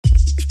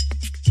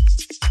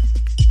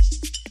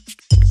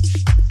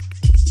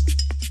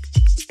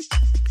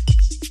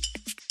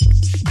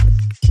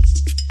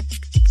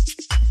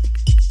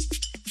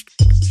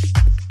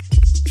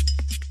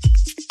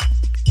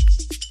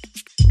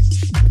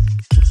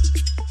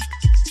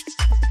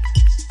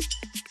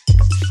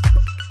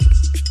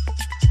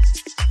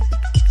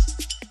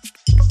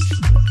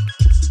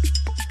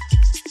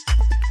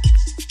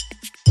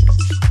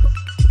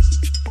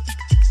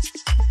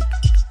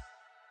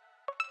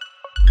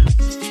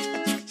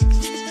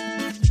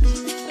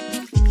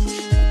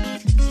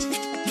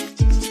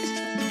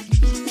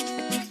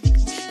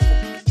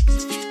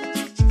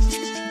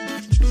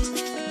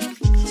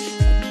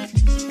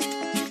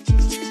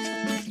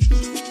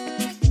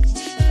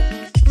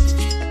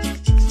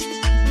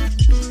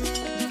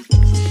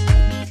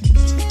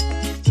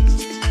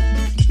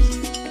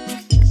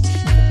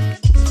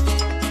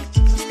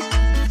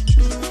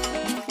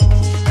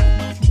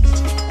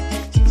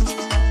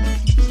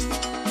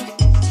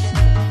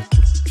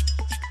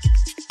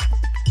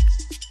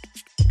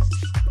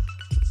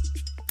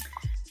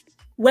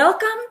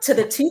Welcome to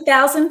the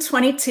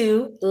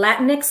 2022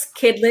 Latinx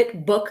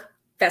Kidlit Book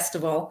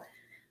Festival.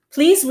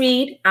 Please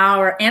read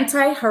our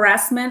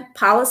anti-harassment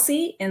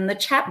policy in the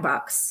chat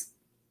box.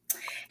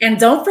 And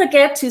don't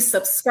forget to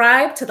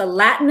subscribe to the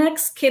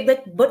Latinx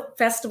Kidlit Book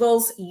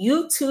Festival's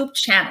YouTube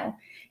channel.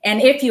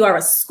 And if you are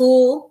a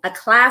school, a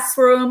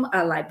classroom,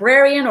 a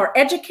librarian, or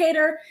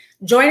educator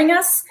joining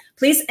us,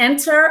 please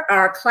enter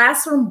our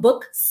classroom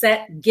book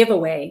set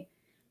giveaway.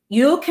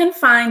 You can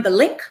find the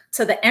link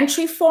to the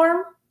entry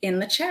form in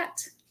the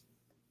chat.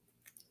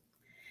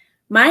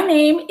 My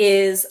name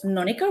is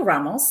NoNieqa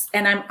Ramos,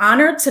 and I'm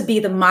honored to be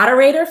the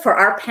moderator for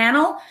our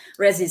panel,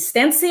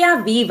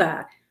 Resistencia,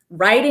 Viva,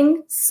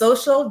 Writing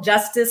Social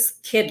Justice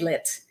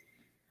Kidlit.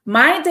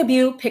 My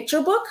debut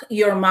picture book,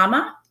 Your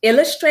Mama,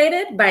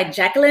 illustrated by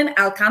Jacqueline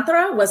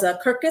Alcantara, was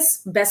a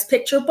Kirkus Best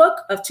Picture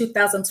Book of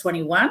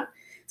 2021,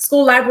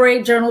 School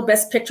Library Journal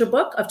Best Picture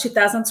Book of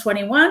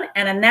 2021,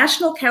 and a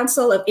National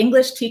Council of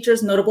English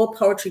Teachers Notable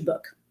Poetry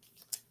Book.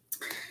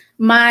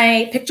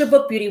 My picture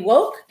book, Beauty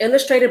Woke,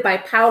 illustrated by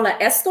Paula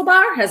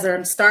Escobar, has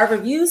earned star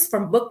reviews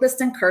from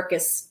Booklist and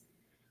Kirkus.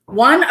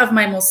 One of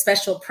my most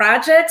special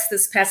projects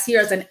this past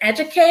year as an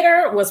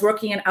educator was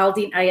working in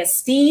Aldine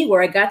ISD,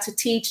 where I got to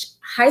teach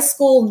high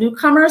school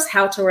newcomers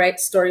how to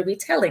write story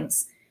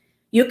retellings.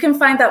 You can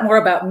find out more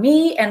about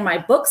me and my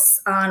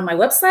books on my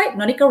website,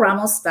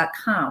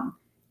 noniqaramos.com.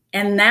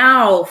 And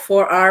now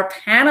for our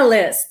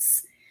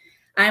panelists.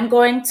 I'm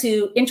going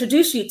to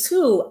introduce you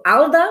to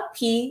Alda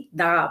P.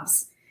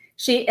 Dobbs.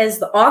 She is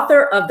the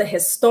author of the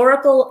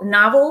historical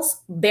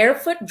novels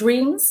Barefoot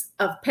Dreams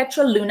of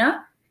Petra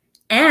Luna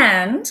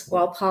and,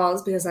 well,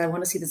 pause because I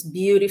want to see this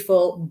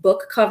beautiful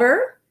book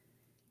cover.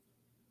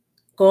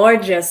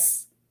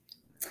 Gorgeous.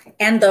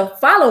 And the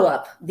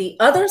follow-up, The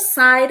Other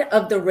Side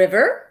of the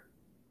River.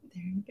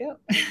 There you go.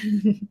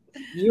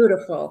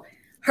 Beautiful.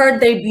 Her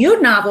debut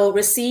novel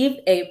received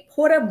a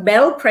Porter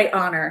Belpré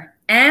honor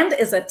and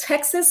is a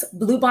Texas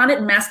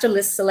Bluebonnet Master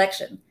List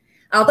selection.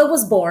 Alda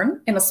was born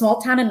in a small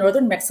town in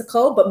northern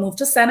Mexico, but moved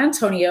to San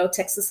Antonio,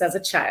 Texas as a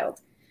child.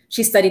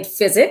 She studied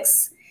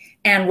physics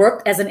and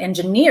worked as an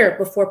engineer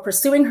before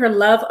pursuing her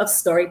love of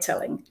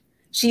storytelling.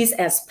 She's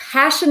as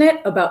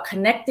passionate about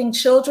connecting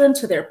children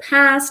to their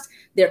past,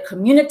 their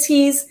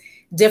communities,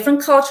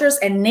 different cultures,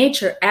 and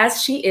nature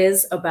as she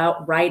is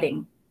about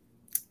writing.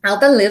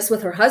 Alda lives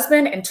with her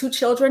husband and 2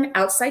 children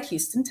outside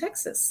Houston,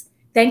 Texas.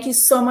 Thank you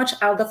so much,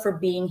 Alda, for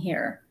being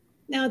here.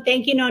 No,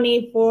 thank you,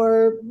 Noni,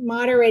 for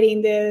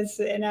moderating this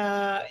in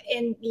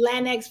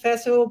Latinx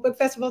Book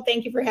Festival.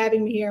 Thank you for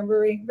having me here. I'm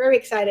very, very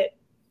excited.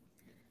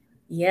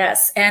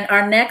 Yes, and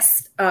our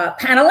next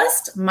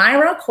panelist,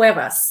 Mayra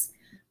Cuevas.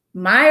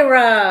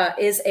 Mayra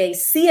is a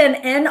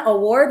CNN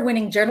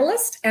award-winning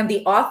journalist and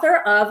the author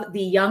of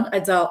the young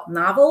adult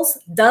novels,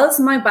 Does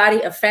My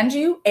Body Offend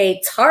You?,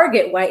 a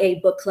Target YA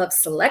Book Club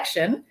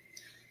selection,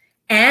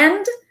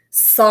 and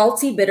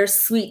Salty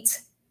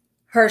Bittersweet.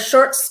 Her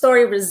short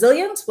story,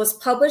 Resilient, was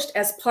published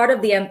as part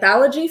of the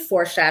anthology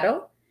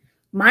Foreshadow.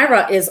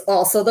 Mayra is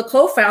also the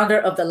co-founder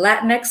of the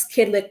Latinx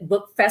Kidlit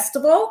Book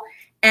Festival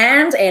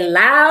and a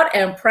loud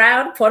and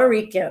proud Puerto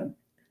Rican.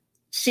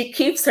 She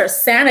keeps her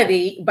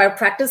sanity by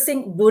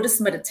practicing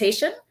Buddhist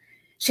meditation.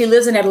 She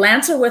lives in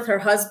Atlanta with her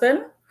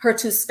husband, her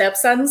 2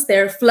 stepsons,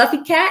 their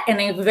fluffy cat, and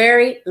a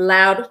very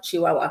loud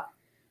chihuahua.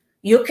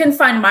 You can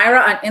find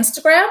Mayra on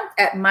Instagram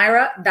at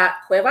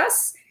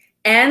mayra.cuevas.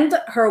 And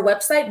her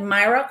website,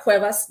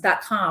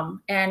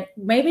 mayracuevas.com. And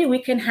maybe we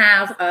can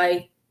have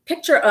a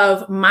picture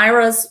of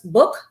Mayra's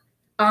book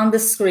on the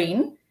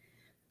screen.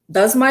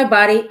 Does My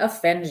Body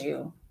Offend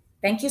You?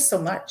 Thank you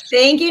so much.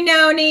 Thank you,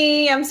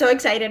 Noni. I'm so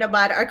excited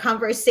about our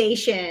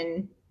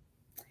conversation.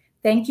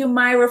 Thank you,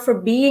 Mayra, for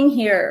being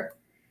here.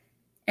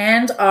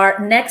 And our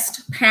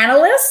next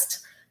panelist,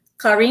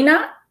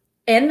 Karina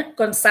Nicole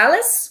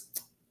González.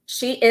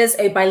 She is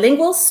a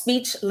bilingual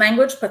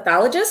speech-language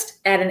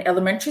pathologist at an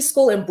elementary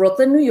school in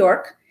Brooklyn, New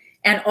York,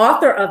 and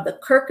author of the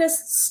Kirkus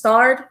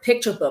starred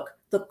picture book,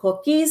 The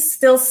Coquis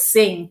Still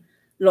Sing,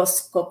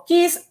 Los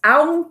Coquis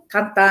Aún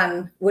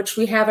Cantan, which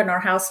we have in our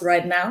house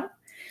right now,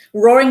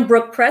 Roaring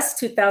Brook Press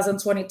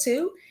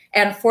 2022,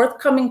 and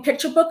forthcoming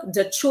picture book,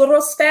 The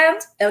Churro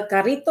Stand, El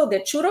Carrito de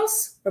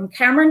Churros, from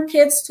Cameron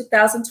Kids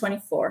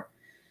 2024.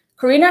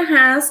 Karina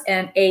has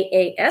an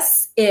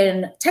AAS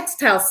in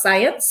textile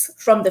science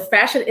from the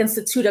Fashion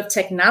Institute of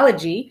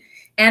Technology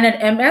and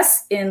an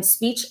MS in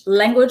speech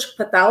language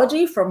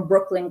pathology from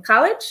Brooklyn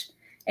College.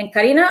 And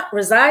Karina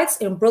resides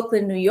in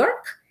Brooklyn, New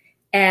York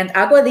and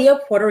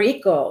Aguadilla, Puerto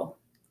Rico.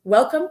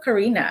 Welcome,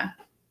 Karina.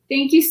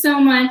 Thank you so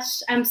much.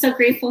 I'm so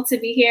grateful to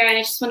be here. And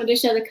I just wanted to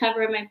show the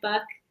cover of my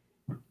book.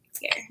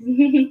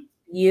 Here.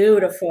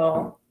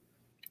 Beautiful.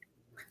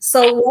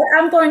 So what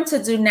I'm going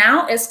to do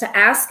now is to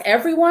ask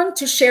everyone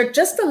to share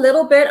just a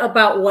little bit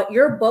about what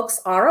your books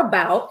are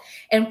about.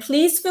 And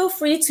please feel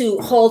free to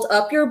hold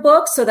up your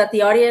book so that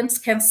the audience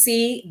can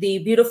see the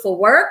beautiful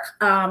work.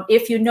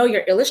 If you know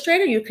your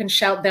illustrator, you can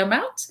shout them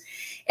out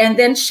and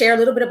then share a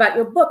little bit about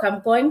your book.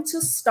 I'm going to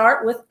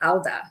start with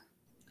Alda.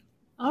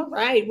 All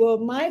right. Well,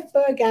 my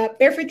book,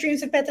 Barefoot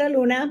Dreams of Petra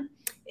Luna,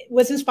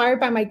 was inspired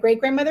by my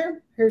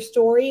great-grandmother, her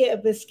story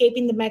of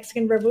escaping the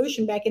Mexican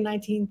Revolution back in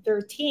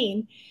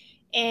 1913,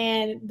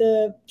 and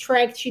the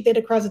trek she did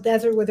across the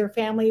desert with her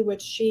family,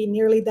 which she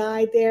nearly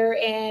died there,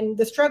 and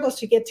the struggles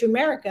to get to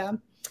America.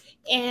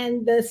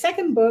 And the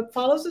second book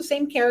follows the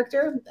same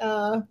character,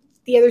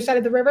 the other side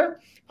of the river,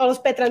 follows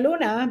Petra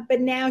Luna, but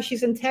now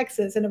she's in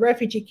Texas in a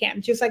refugee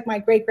camp, just like my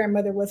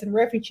great-grandmother was in a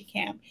refugee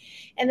camp.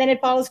 And then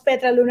it follows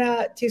Petra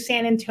Luna to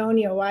San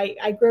Antonio.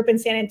 I grew up in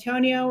San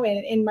Antonio,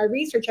 and in my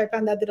research, I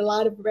found out that a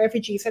lot of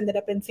refugees ended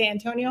up in San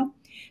Antonio.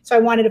 So I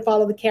wanted to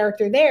follow the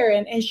character there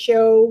and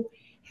show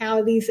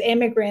how these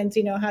immigrants,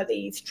 you know, how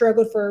they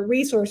struggled for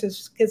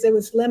resources because it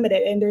was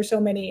limited, and there's so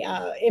many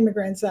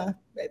immigrants,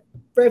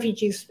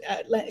 refugees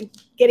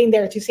getting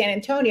there to San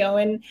Antonio.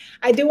 And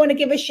I do want to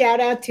give a shout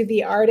out to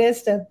the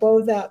artist of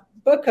both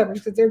book covers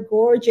because they're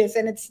gorgeous,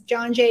 and it's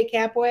John J.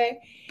 Capway.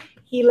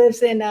 He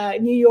lives in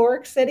New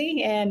York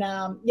City, and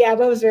yeah, I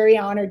was very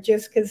honored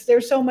just because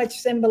there's so much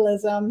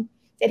symbolism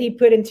that he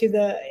put into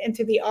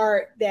the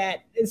art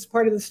that is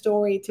part of the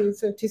story too.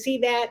 So to see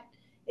that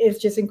is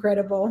just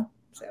incredible.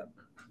 So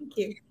thank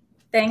you.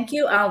 Thank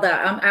you, Alda.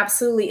 I'm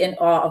absolutely in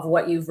awe of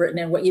what you've written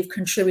and what you've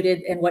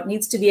contributed and what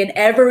needs to be in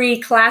every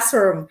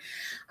classroom.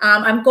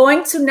 I'm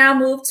going to now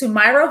move to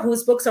Mayra,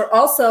 whose books are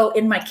also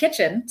in my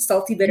kitchen,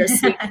 Salty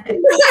Bittersweet,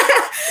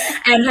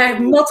 and I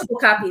have multiple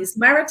copies.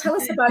 Mayra, tell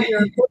us about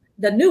your book,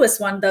 the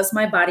newest one, Does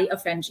My Body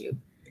Offend You?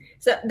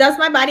 So Does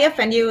My Body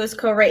Offend You was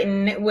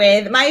co-written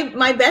with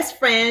my best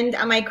friend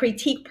and my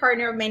critique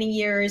partner of many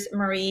years,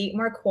 Marie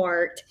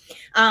Marquardt.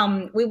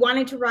 We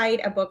wanted to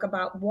write a book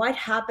about what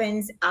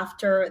happens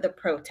after the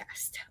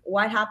protest.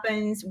 What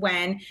happens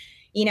when,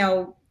 you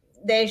know,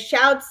 the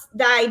shouts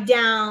die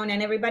down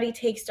and everybody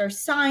takes their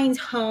signs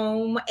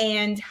home,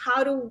 and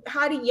how do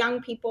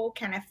young people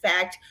can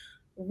affect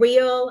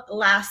real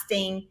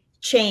lasting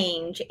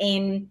change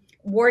in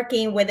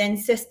working within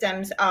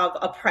systems of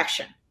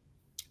oppression.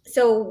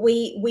 So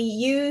we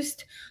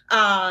used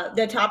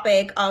the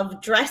topic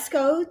of dress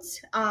codes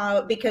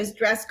because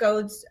dress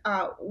codes,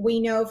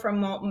 we know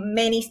from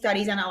many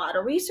studies and a lot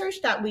of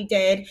research that we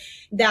did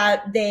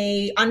that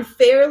they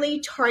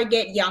unfairly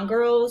target young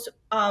girls,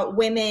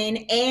 women,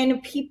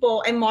 and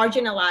people, and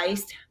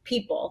marginalized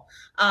people.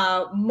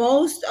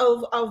 Most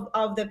of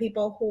the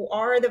people who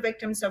are the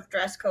victims of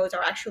dress codes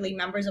are actually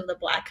members of the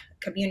Black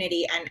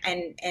community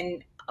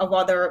and of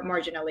other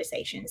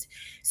marginalizations.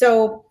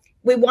 So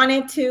we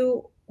wanted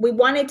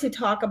to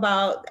talk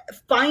about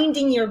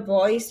finding your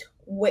voice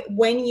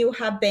when you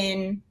have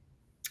been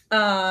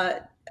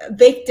a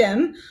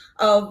victim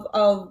of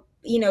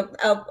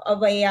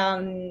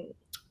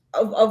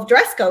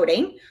dress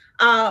coding,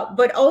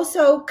 but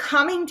also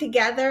coming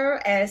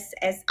together as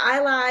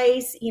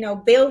allies, you know,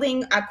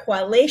 building a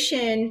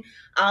coalition,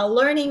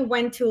 learning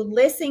when to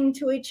listen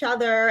to each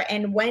other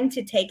and when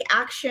to take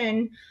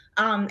action,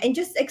 and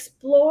just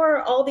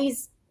explore all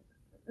these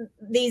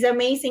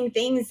amazing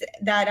things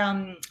that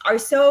are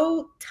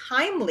so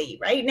timely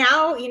right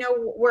now. You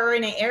know, we're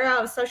in an era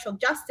of social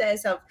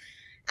justice, of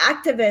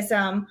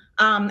activism,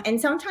 and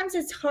sometimes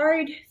it's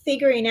hard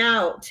figuring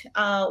out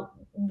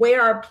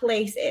where our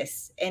place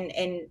is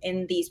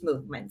in these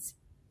movements.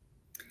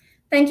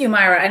 Thank you,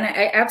 Mayra. And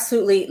I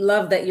absolutely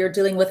love that you're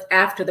dealing with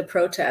after the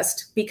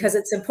protest, because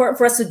it's important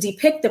for us to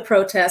depict the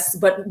protests,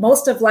 but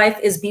most of life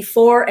is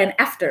before and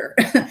after.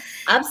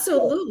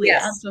 Absolutely.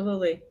 Yes.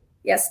 Absolutely.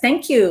 Yes,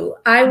 thank you.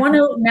 I want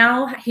to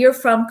now hear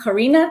from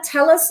Karina.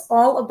 Tell us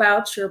all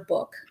about your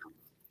book.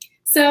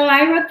 So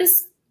I wrote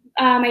this,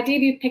 my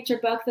debut picture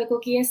book, The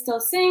Coquillas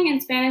Still Sing,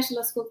 in Spanish,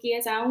 Los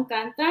Coquillas Aún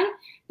Cantan.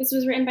 This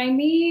was written by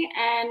me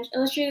and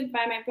illustrated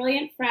by my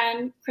brilliant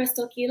friend,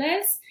 Crystal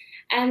Quiles.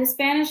 And the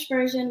Spanish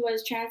version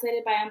was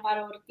translated by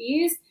Amparo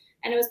Ortiz,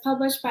 and it was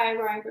published by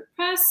Roaring Brook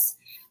Press.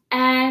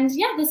 And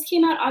yeah, this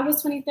came out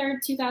August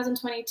 23rd,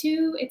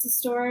 2022. It's a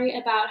story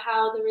about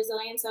how the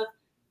resilience of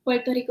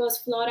Puerto Rico's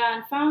flora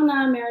and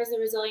fauna mirrors the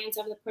resilience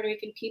of the Puerto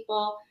Rican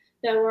people,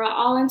 that we're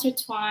all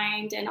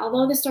intertwined. And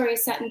although the story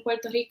is set in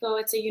Puerto Rico,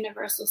 it's a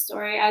universal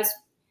story as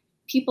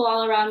people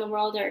all around the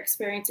world are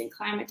experiencing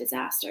climate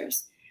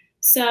disasters.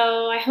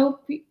 So I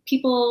hope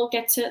people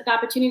get the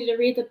opportunity to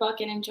read the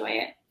book and enjoy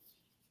it.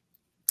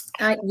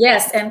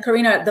 Yes, and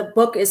Karina, the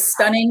book is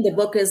stunning. The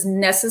book is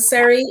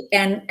necessary.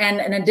 And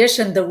in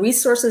addition, the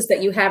resources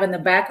that you have in the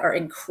back are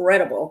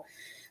incredible.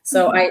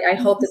 So I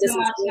hope that this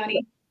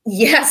is...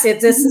 Yes,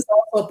 this is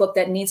also a book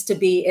that needs to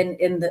be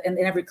in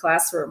every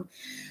classroom.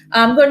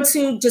 I'm going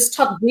to just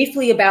talk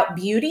briefly about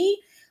beauty,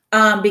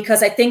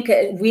 because I think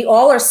we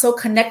all are so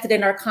connected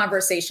in our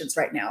conversations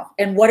right now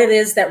and what it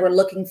is that we're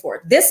looking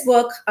for. This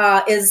book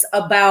is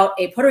about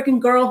a Puerto Rican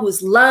girl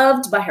who's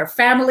loved by her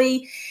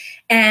family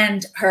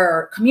and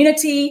her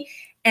community,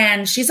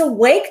 and she's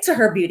awake to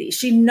her beauty.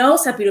 She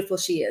knows how beautiful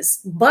she is,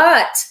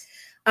 but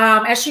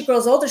as she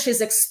grows older,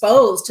 she's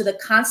exposed to the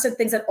constant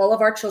things that all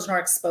of our children are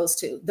exposed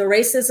to. The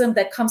racism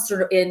that comes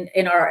through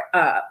in our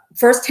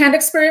firsthand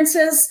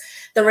experiences,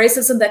 the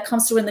racism that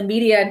comes through in the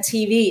media and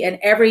TV and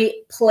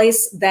every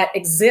place that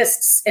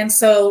exists. And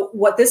so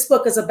what this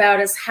book is about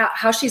is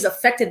how she's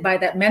affected by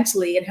that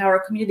mentally and how our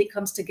community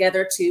comes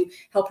together to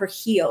help her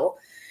heal.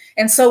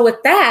 And so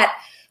with that,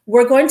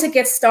 we're going to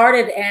get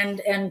started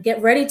and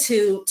get ready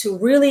to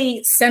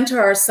really center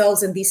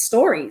ourselves in these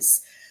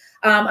stories.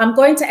 I'm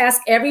going to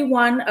ask every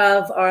one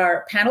of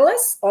our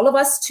panelists, all of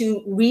us,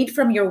 to read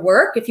from your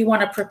work. If you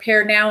want to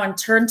prepare now and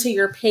turn to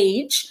your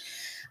page.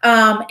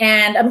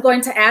 And I'm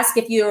going to ask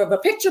if you have a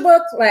picture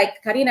book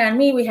like Karina and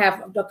me, we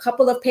have a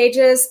couple of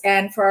pages.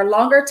 And for our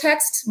longer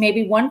text,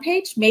 maybe one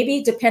page,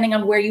 maybe depending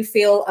on where you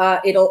feel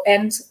it'll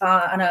end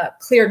on a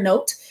clear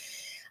note.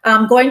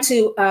 I'm going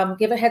to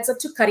give a heads up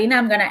to Karina.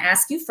 I'm going to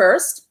ask you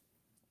first.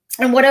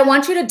 And what I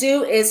want you to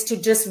do is to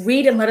just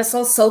read and let us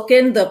all soak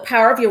in the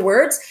power of your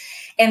words.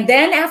 And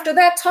then after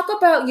that, talk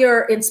about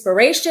your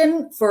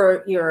inspiration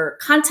for your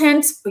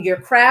content, for your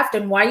craft,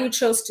 and why you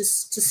chose to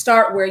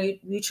start where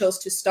you chose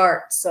to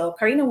start. So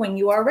Karina, when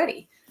you are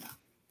ready.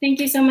 Thank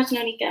you so much,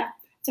 NoNieqa.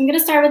 So I'm going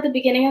to start with the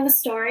beginning of the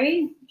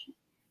story.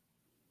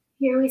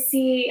 Here we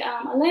see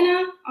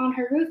Elena on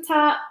her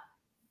rooftop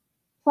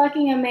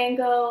plucking a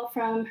mango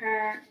from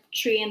her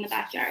tree in the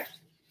backyard.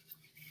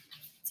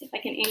 Let's see if I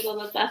can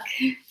angle the book.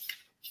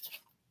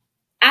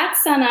 At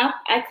sunup,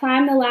 I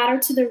climb the ladder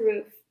to the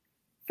roof.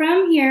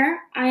 From here,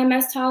 I am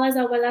as tall as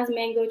Abuela's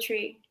mango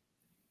tree.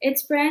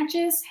 Its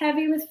branches,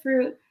 heavy with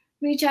fruit,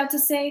 reach out to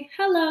say,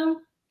 hello.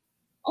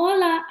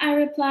 Hola, I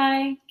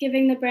reply,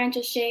 giving the branch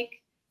a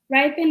shake.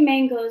 Ripened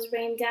mangoes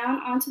rain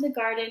down onto the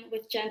garden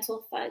with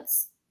gentle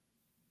thuds.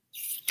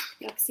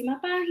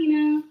 Próxima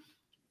página.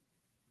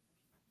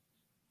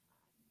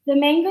 The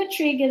mango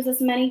tree gives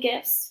us many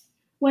gifts.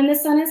 When the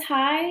sun is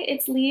high,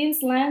 its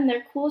leaves lend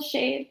their cool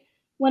shade.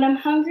 When I'm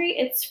hungry,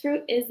 its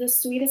fruit is the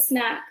sweetest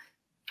snack.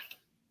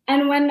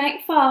 And when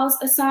night falls,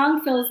 a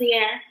song fills the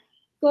air.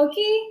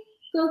 Goki,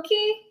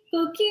 goki,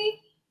 goki.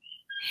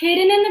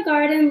 Hidden in the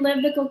garden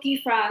live the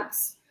goki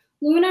frogs.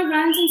 Luna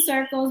runs in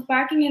circles,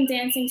 barking and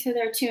dancing to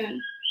their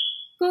tune.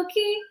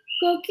 Goki,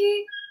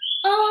 goki,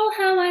 oh,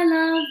 how I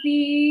love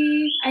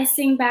thee. I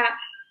sing back.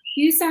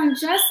 You sound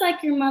just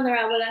like your mother,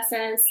 Abuela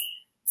says.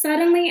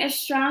 Suddenly, a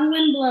strong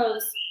wind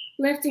blows,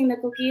 lifting the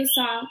goki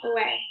song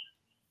away.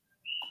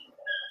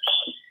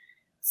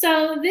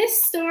 So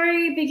this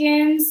story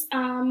begins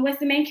with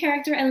the main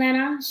character,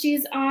 Elena.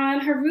 She's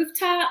on her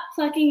rooftop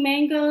plucking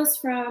mangoes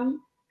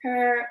from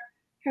her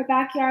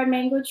backyard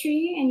mango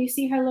tree. And you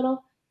see her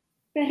little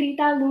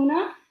perrita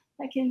Luna,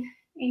 if I can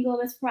angle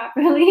this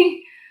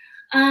properly.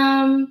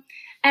 And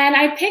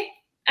I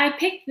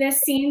picked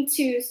this scene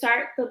to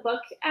start the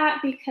book at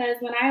because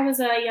when I was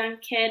a young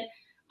kid,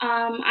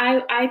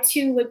 I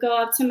too would go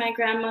up to my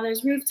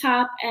grandmother's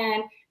rooftop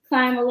and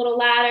climb a little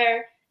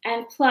ladder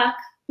and pluck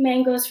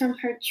mangoes from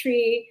her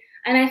tree.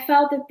 And I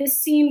felt that this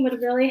scene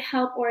would really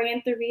help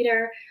orient the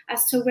reader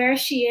as to where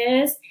she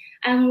is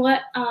and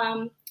what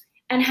Puerto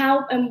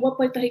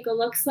Rico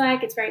looks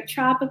like. It's very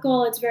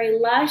tropical, it's very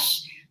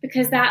lush,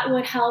 because that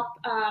would help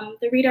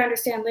the reader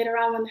understand later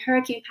on when the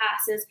hurricane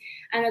passes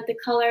and that the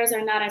colors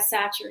are not as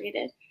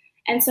saturated.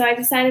 And so I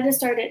decided to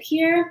start it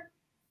here.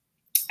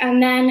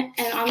 And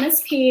on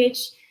this page,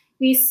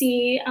 we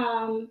see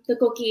the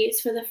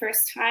cookies for the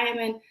first time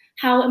and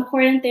how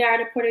important they are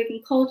to Puerto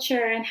Rican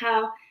culture and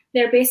how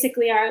they're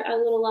basically a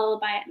little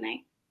lullaby at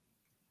night.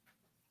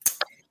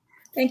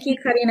 Thank you,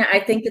 Karina. I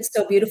think it's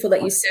so beautiful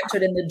that you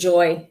centered in the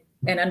joy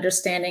and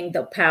understanding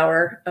the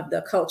power of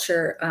the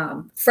culture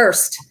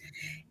first.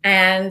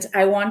 And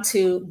I want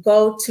to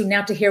go to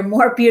now to hear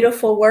more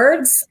beautiful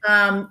words.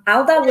 Alda,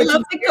 I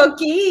love the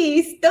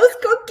cookies. Those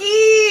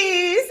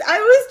cookies.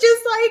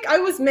 I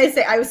was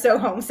missing. I was so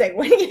homesick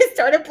when you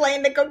started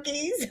playing the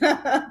cookies.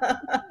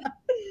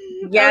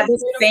 Yeah,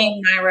 the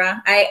same,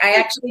 Mayra. I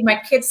actually,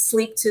 my kids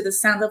sleep to the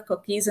sound of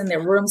cookies in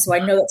their room, so I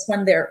know that's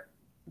when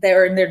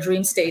they're in their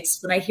dream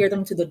states, when I hear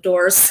them through the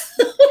doors.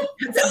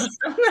 That's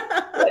awesome.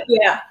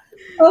 Yeah.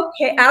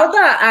 Okay, Alda,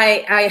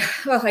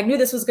 I knew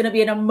this was going to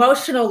be an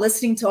emotional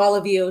listening to all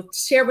of you.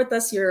 Share with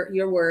us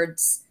your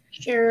words.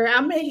 Sure.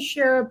 I'm going to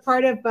share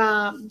part of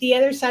The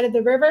Other Side of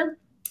the River.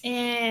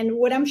 And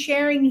what I'm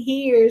sharing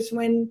here is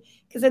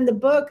because in the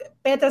book,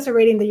 Petra's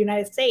already in the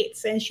United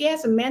States, and she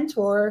has a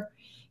mentor,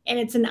 and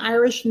it's an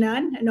Irish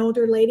nun, an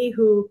older lady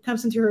who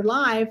comes into her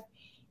life,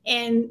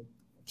 and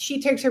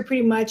she takes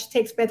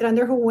Petra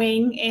under her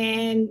wing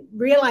and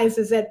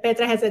realizes that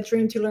Petra has a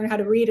dream to learn how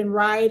to read and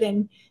write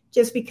and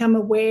just become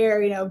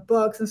aware, of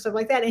books and stuff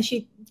like that. And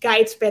she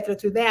guides Petra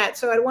through that.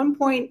 So at one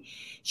point,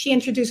 she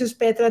introduces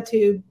Petra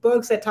to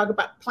books that talk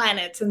about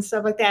planets and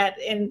stuff like that.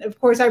 And of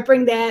course, I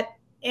bring that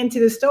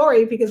into the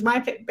story because my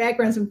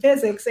background's in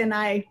physics, and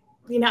I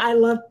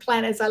love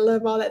planets. I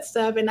love all that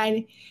stuff.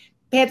 And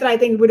Petra, I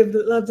think, would have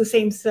loved the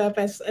same stuff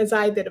as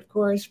I did, of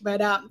course.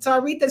 But so I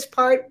read this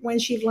part when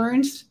she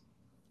learns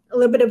a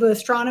little bit of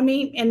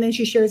astronomy, and then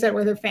she shares that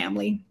with her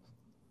family.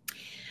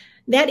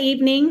 That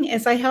evening,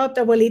 as I helped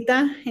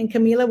Abuelita and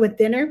Camila with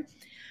dinner,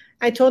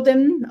 I told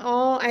them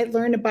all I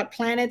learned about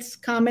planets,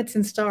 comets,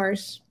 and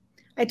stars.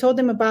 I told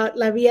them about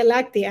La Via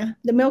Láctea,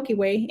 the Milky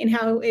Way, and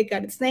how it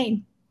got its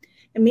name.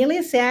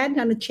 Amelia sat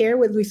on a chair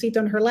with Luisito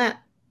on her lap.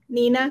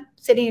 Nina,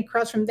 sitting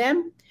across from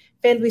them,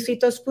 fed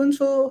Luisito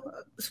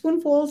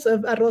spoonfuls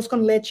of arroz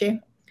con leche,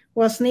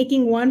 while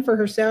sneaking one for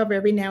herself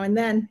every now and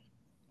then.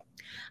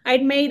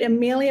 I'd made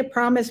Amelia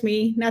promise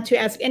me not to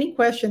ask any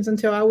questions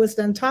until I was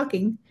done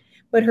talking,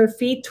 but her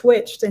feet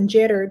twitched and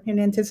jittered in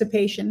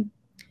anticipation.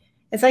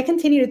 As I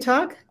continued to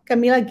talk,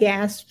 Camila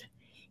gasped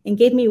and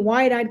gave me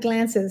wide-eyed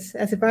glances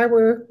as if I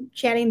were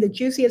chatting the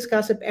juiciest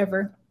gossip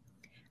ever.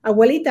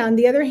 Abuelita, on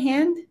the other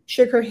hand,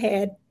 shook her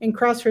head and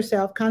crossed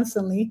herself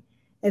constantly,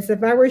 as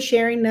if I were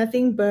sharing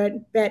nothing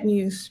but bad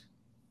news.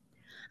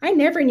 I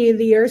never knew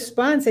the earth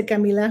spun, said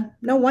Camila.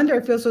 No wonder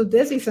I feel so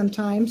dizzy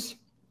sometimes.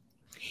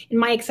 In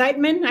my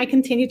excitement, I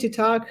continued to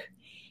talk,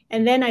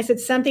 and then I said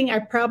something I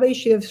probably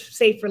should have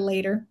saved for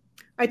later.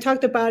 I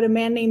talked about a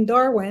man named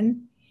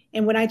Darwin,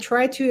 and when I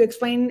tried to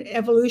explain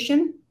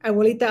evolution,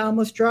 Abuelita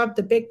almost dropped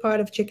the big pot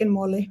of chicken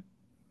mole.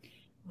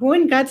 Who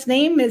in God's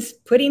name is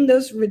putting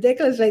those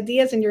ridiculous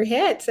ideas in your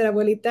head, said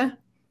Abuelita.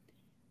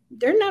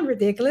 They're not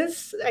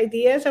ridiculous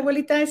ideas,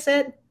 Abuelita, I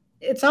said.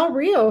 It's all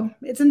real.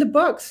 It's in the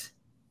books.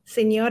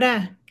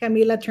 Señora,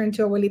 Camila turned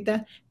to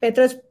Abuelita,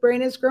 Petra's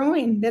brain is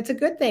growing. That's a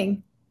good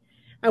thing.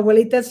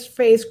 Abuelita's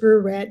face grew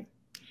red.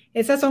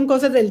 Esas son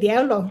cosas del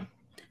diablo.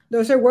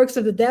 Those are works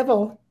of the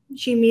devil.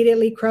 She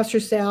immediately crossed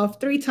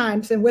herself 3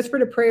 times and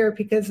whispered a prayer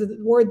because the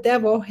word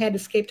devil had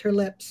escaped her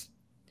lips.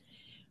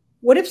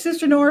 What if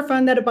Sister Nora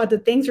found out about the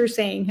things you're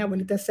saying,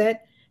 Abuelita said,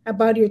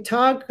 about your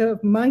talk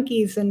of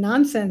monkeys and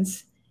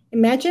nonsense?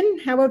 Imagine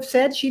how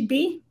upset she'd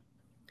be.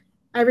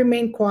 I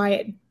remained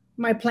quiet.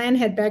 My plan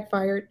had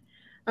backfired.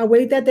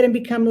 Abuelita didn't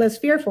become less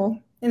fearful.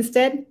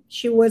 Instead,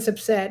 she was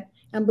upset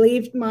and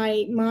believed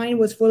my mind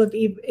was full of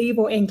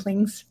evil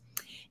inklings.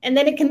 And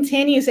then it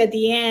continues at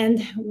the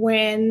end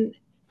when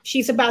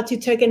she's about to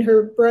tuck in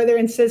her brother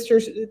and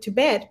sisters to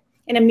bed,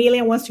 and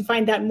Amelia wants to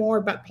find out more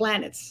about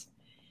planets.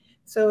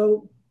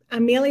 So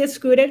Amelia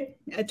scooted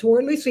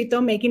toward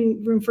Luisito,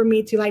 making room for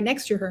me to lie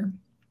next to her.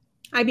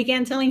 I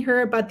began telling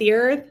her about the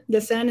earth,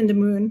 the sun, and the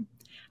moon.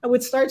 I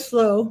would start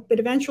slow, but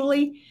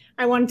eventually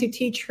I wanted to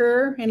teach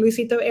her and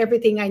Luisito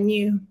everything I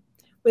knew.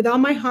 With all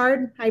my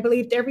heart, I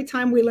believed every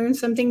time we learned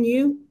something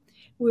new,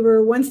 we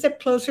were one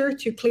step closer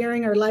to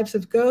clearing our lives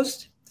of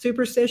ghosts,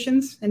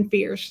 superstitions, and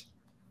fears.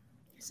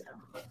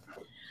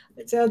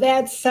 So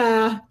that's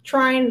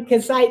trying,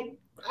 because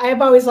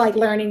I've always liked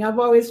learning. I've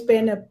always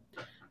been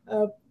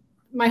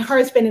my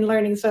heart's been in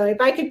learning. So if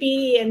I could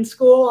be in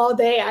school all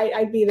day,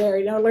 I'd be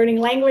there, learning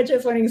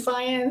languages, learning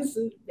science,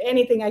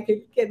 anything I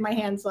could get my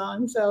hands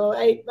on. So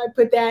I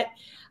put that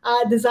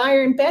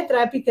desire in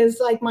Petra because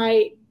like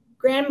my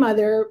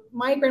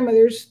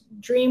grandmother's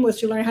dream was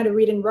to learn how to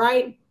read and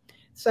write.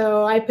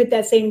 So I put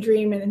that same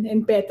dream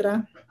in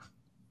Petra.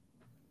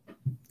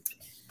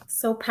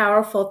 So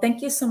powerful.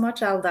 Thank you so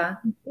much, Alda.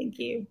 Thank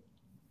you.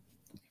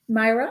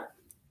 Mayra,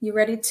 you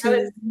ready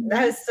to?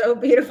 That was so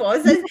beautiful.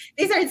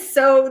 These are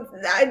so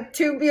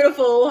 2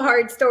 beautiful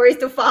hard stories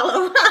to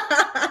follow.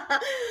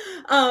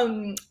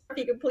 If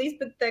you could please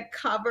put the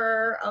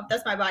cover of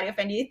Does My Body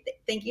Offend You?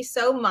 Thank you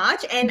so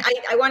much. And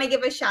I want to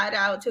give a shout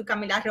out to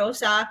Camila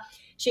Rosa.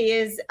 She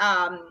is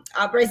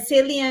a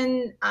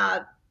Brazilian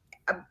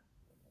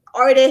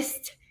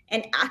artist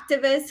and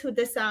activist who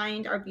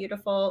designed our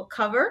beautiful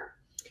cover.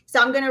 So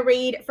I'm going to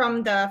read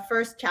from the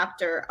first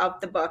chapter of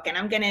the book, and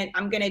I'm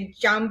going to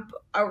jump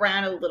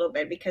around a little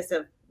bit because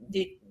of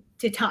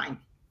to time.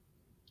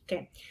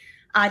 Okay.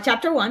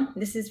 Chapter 1,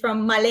 this is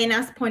from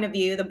Malena's point of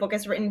view. The book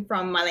is written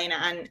from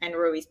Malena and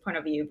Ruby's point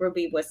of view.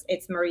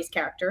 It's Marie's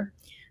character.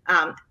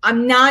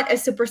 I'm not a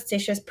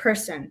superstitious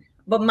person,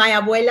 but my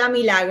abuela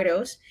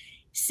Milagros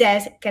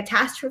says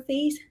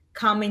catastrophes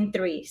come in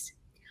 3s.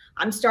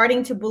 I'm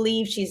starting to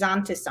believe she's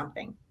onto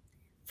something.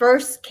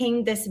 First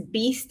came this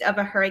beast of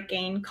a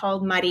hurricane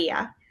called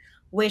Maria,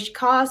 which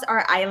caused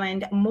our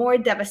island more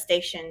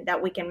devastation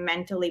that we can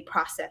mentally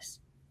process.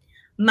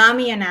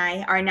 Mommy and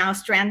I are now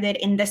stranded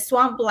in the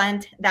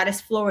swampland that is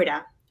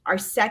Florida, our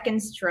second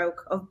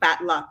stroke of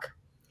bad luck.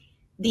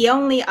 The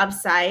only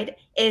upside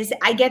is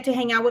I get to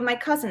hang out with my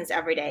cousins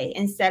every day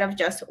instead of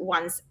just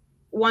once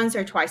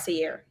or twice a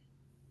year.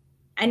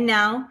 And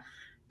now,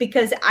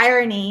 because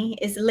irony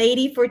is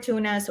Lady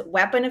Fortuna's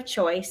weapon of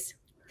choice,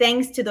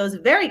 thanks to those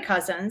very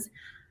cousins,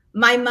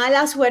 my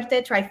mala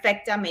suerte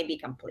trifecta may be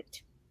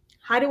complete.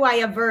 How do I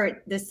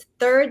avert this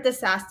 3rd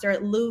disaster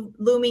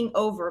looming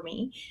over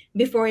me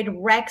before it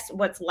wrecks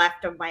what's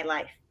left of my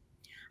life?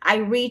 I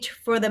reach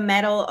for the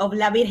medal of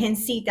La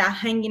Virgencita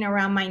hanging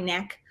around my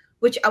neck,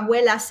 which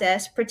Abuela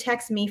says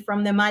protects me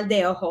from the mal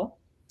de ojo.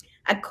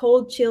 A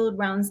cold chill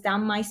runs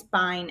down my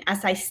spine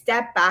as I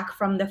step back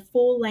from the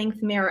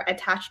full-length mirror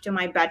attached to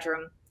my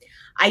bedroom.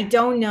 I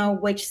don't know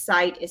which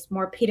sight is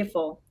more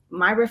pitiful,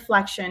 my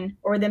reflection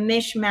or the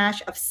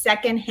mishmash of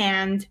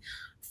secondhand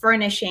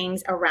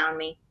furnishings around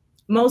me.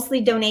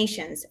 mostly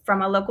donations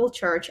from a local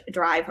church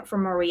drive for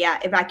Maria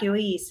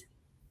evacuees.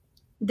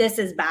 This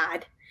is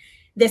bad.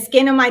 The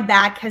skin on my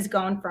back has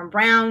gone from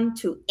brown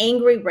to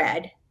angry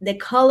red, the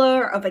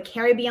color of a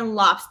Caribbean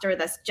lobster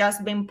that's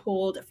just been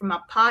pulled from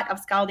a pot of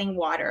scalding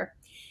water.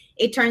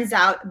 It turns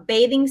out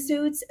bathing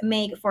suits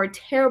make for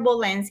terrible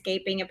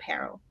landscaping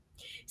apparel.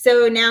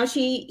 So now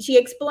she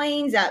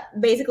explains that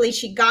basically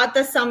she got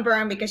the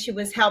sunburn because she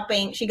was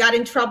helping. She got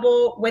in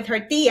trouble with her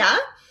tia,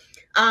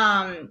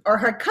 or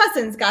her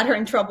cousins got her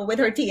in trouble with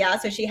her tia.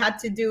 So she had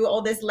to do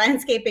all this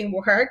landscaping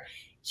work.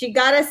 She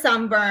got a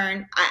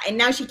sunburn, and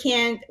now she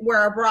can't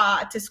wear a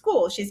bra to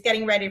school. She's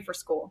getting ready for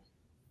school.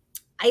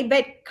 I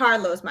bet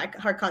Carlos,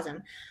 her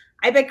cousin,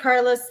 I bet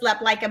Carlos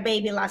slept like a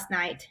baby last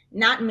night.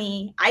 Not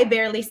me. I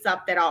barely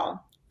slept at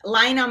all.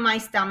 Lying on my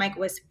stomach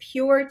was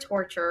pure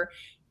torture,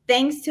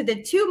 thanks to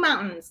the 2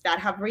 mountains that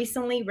have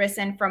recently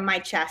risen from my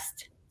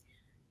chest.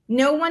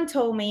 No one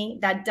told me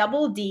that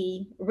double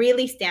D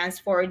really stands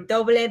for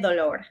doble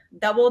dolor,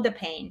 double the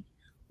pain.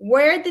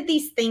 Where did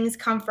these things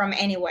come from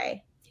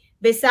anyway?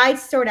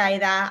 Besides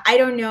Zoraida, I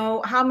don't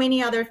know how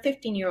many other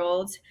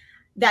 15-year-olds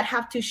that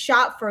have to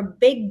shop for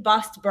big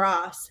bust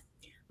bras.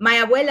 My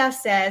abuela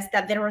says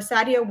that the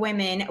Rosario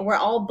women were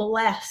all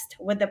blessed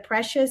with the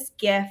precious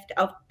gift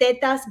of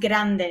tetas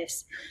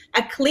grandes,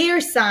 a clear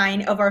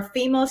sign of our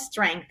female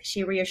strength,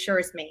 she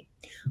reassures me.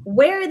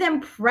 Wear them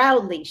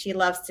proudly, she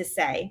loves to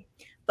say.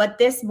 But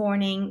this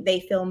morning, they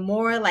feel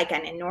more like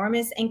an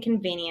enormous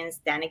inconvenience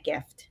than a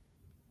gift.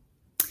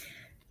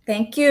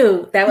 Thank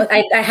you. That was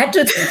I had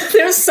to.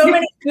 There's so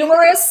many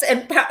humorous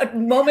and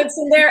moments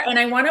in there, and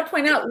I want to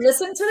point out: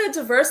 listen to the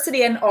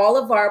diversity in all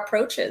of our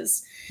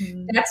approaches.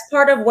 That's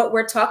part of what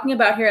we're talking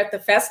about here at the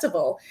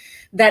festival.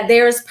 That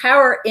there's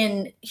power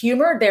in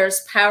humor,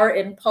 there's power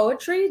in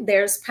poetry,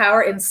 there's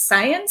power in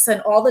science, and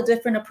all the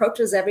different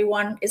approaches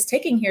everyone is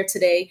taking here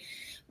today.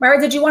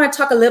 Mayra, did you want to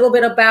talk a little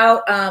bit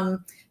about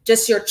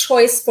just your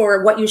choice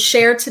for what you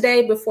shared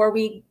today before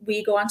we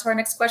go on to our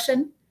next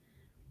question?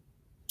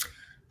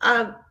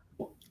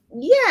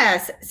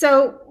 Yes.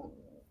 So,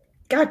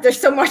 God, there's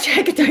so much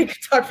I could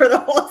talk for the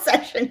whole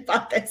session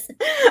about this.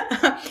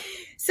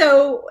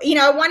 So, you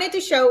know, I wanted to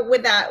show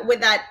with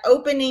that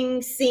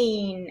opening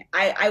scene,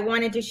 I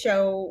wanted to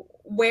show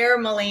where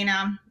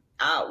Malena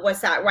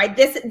was at, right?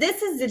 This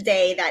is the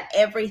day that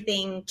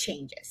everything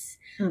changes.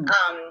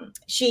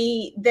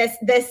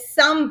 This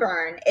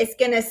sunburn is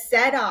going to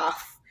set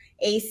off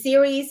a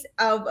series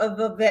of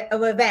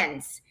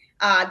events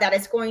that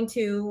is going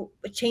to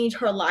change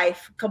her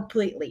life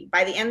completely.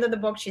 By the end of the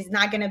book, she's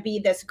not going to be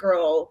this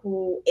girl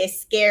who is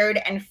scared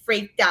and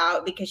freaked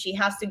out because she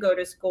has to go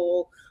to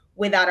school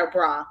without a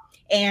bra.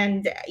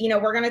 And, you know,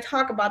 we're going to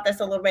talk about this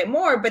a little bit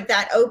more, but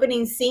that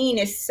opening scene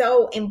is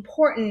so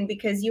important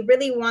because you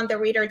really want the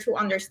reader to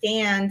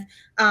understand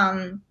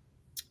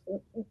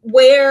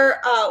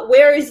where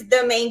is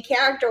the main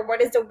character?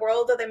 What is the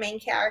world of the main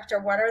character?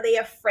 What are they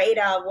afraid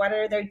of? What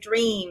are their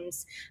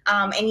dreams?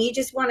 And you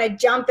just want to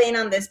jump in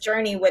on this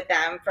journey with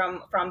them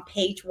from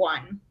page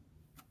 1.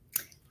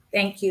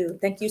 Thank you.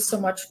 Thank you so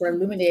much for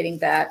illuminating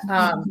that.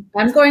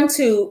 I'm going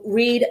to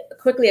read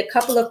quickly a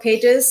couple of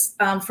pages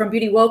from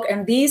Beauty Woke,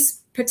 and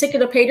these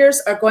particular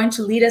pages are going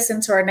to lead us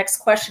into our next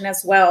question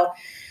as well.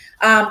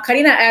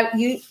 Karina,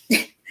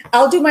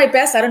 I'll do my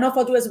best. I don't know if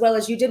I'll do as well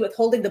as you did with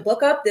holding the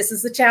book up. This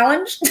is the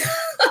challenge.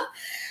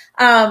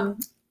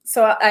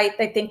 So I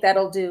think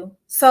that'll do.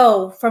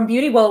 So from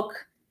Beauty Woke,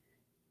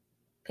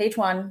 page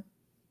 1,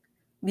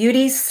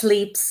 beauty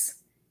sleeps.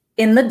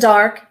 In the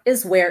dark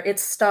is where it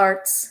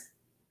starts.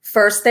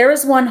 First there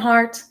is one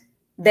heart,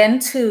 then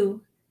 2.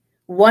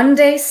 One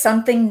day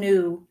something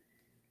new.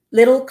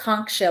 Little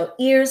conch shell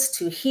ears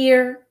to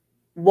hear.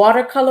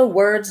 Watercolor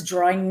words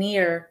drawing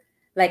near.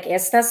 Like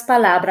estas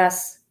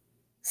palabras.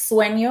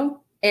 Sueño,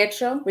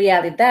 hecho,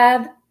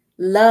 realidad,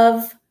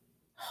 love,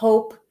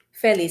 hope,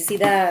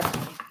 felicidad.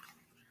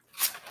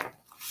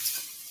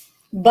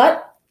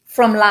 But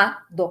from La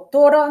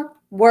Doctora,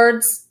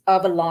 words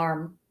of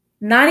alarm.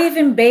 Not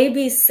even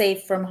babies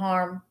safe from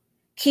harm.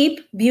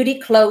 Keep beauty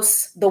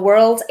close, the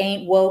world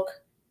ain't woke.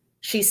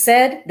 She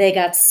said they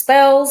got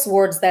spells,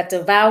 words that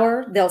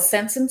devour. They'll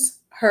sentence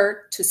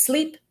her to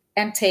sleep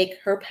and take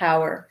her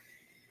power.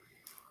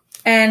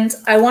 And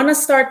I want to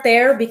start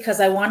there because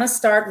I want to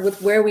start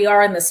with where we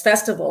are in this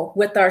festival,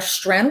 with our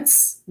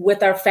strengths,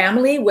 with our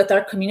family, with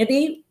our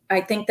community.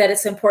 I think that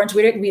it's important to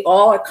read it. We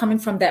all are coming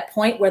from that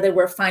point, whether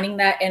we're finding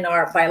that in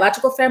our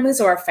biological families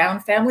or our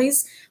found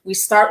families. We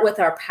start with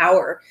our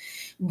power.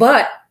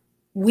 But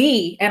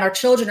we and our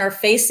children are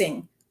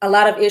facing a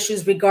lot of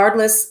issues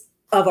regardless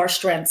of our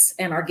strengths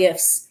and our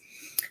gifts.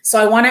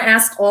 So I want to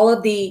ask all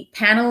of the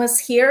panelists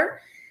here,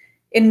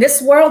 in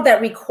this world that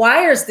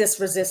requires this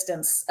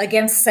resistance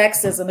against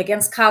sexism,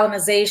 against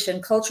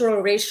colonization, cultural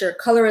erasure,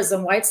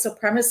 colorism, white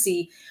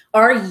supremacy,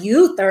 our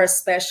youth are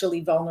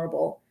especially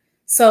vulnerable.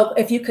 So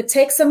if you could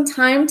take some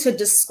time to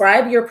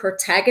describe your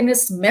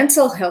protagonist's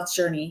mental health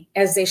journey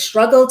as they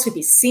struggle to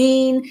be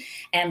seen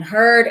and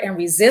heard and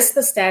resist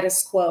the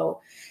status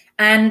quo.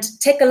 and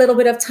take a little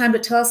bit of time to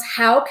tell us,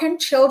 how can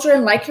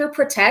children like your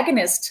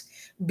protagonist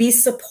be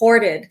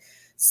supported?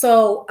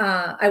 So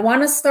I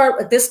want to start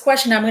with this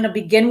question. I'm going to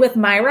begin with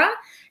Mayra.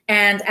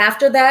 And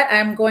after that,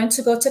 I'm going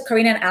to go to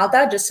Karina and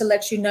Alda, just to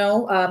let you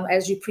know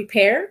as you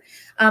prepare.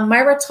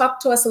 Mayra, talk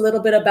to us a little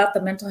bit about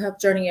the mental health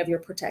journey of your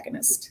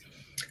protagonist.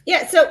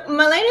 Yeah, so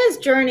Malena's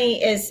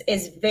journey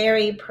is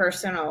very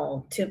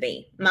personal to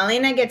me.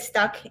 Malena gets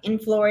stuck in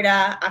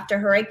Florida after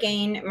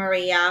Hurricane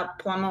Maria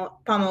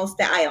pummels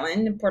the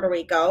island in Puerto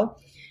Rico.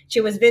 She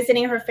was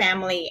visiting her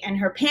family, and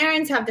her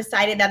parents have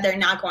decided that they're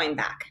not going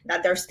back,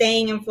 that they're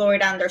staying in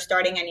Florida and they're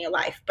starting a new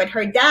life. But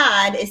her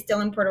dad is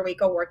still in Puerto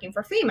Rico working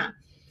for FEMA.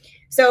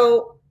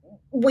 So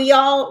we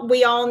all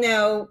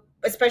know,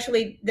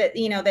 especially the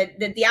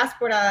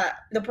diaspora,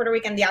 the Puerto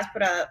Rican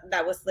diaspora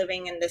that was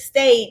living in the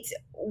States,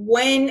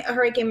 when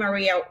Hurricane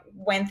Maria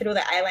went through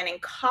the island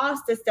and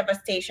caused this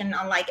devastation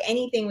unlike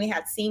anything we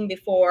had seen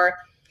before,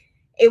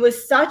 it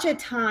was such a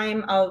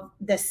time of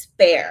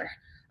despair.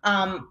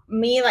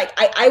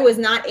 I was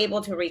not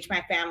able to reach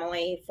my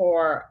family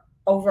for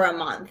over a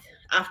month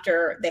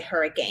after the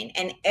hurricane.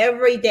 And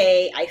every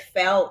day I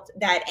felt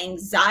that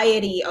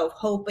anxiety of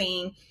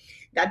hoping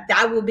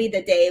that would be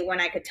the day when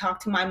I could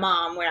talk to my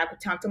mom, where I could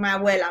talk to my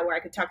abuela, where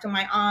I could talk to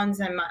my aunts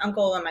and my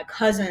uncle and my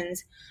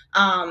cousins,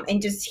 and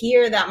just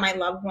hear that my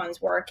loved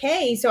ones were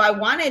okay. So I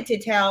wanted to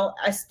tell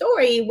a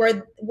story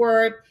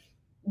where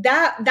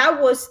that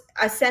was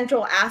a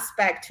central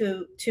aspect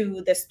to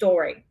the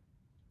story,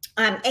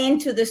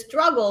 and to the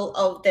struggle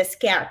of this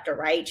character,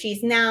 right?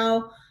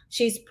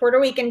 She's Puerto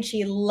Rican.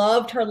 She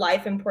loved her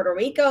life in Puerto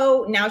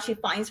Rico. Now she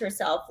finds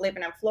herself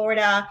living in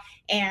Florida,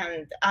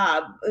 and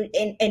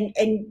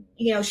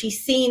she's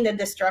seeing the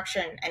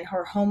destruction in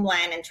her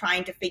homeland and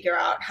trying to figure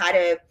out how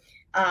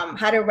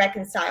to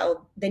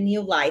reconcile the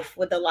new life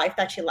with the life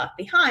that she left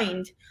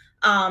behind.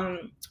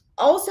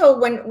 Also,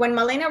 when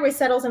Malena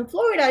resettles in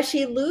Florida,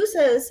 she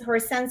loses her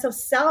sense of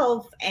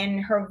self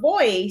and her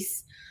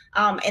voice.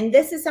 And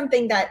this is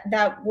something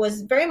that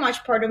was very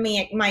much part of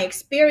my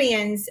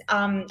experience.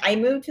 I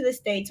moved to the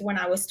States when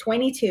I was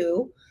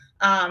 22.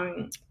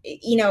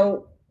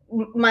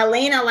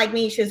 Malena, like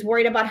me, she was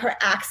worried about her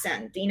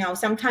accent.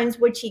 Sometimes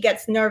when she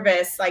gets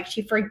nervous, like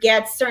she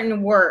forgets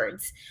certain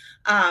words.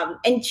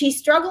 And she's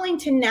struggling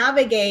to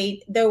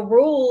navigate the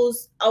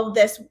rules of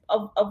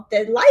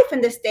the life in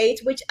the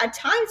States, which at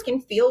times can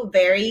feel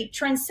very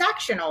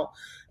transactional.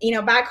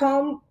 Back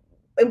home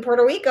in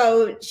Puerto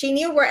Rico, she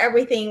knew where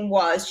everything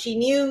was. She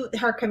knew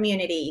her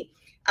community.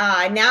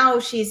 Now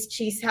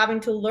she's having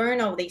to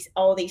learn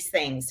all these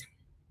things.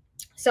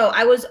 So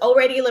I was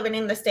already living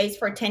in the States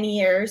for 10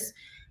 years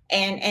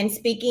and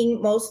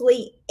speaking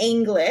mostly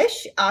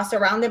English,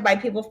 surrounded by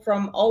people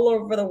from all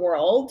over the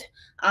world,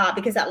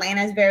 because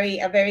Atlanta is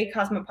a very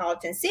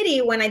cosmopolitan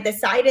city, when I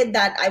decided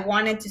that I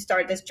wanted to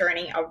start this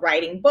journey of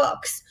writing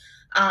books.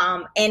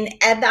 And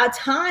at that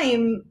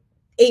time,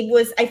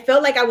 I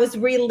felt like I was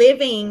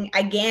reliving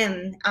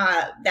again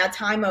that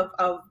time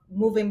of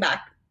moving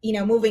back,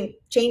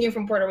 changing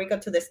from Puerto Rico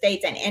to the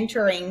States and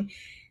entering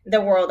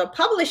the world of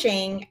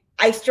publishing.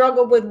 I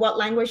struggled with what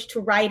language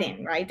to write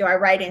in, right? Do I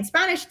write in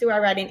Spanish? Do I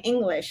write in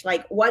English?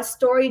 Like, what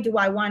story do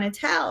I want to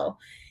tell?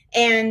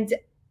 And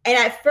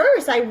at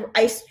first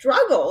I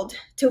struggled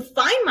to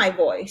find my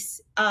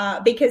voice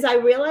because I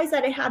realized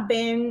that it had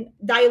been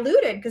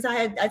diluted because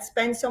I'd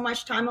spent so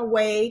much time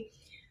away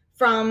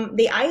from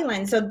the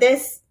island. So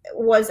this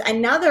was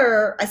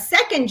a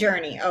second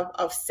journey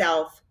of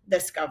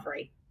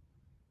self-discovery.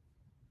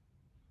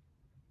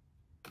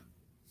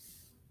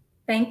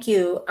 Thank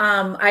you.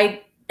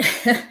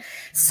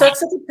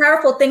 Such a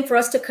powerful thing for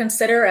us to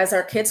consider as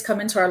our kids come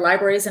into our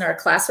libraries and our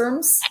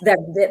classrooms,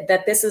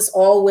 that this is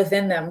all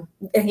within them.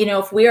 And,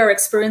 if we are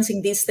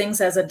experiencing these things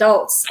as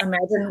adults,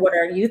 imagine what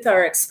our youth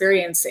are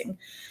experiencing.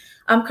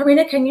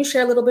 Karina, can you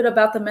share a little bit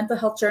about the mental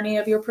health journey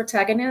of your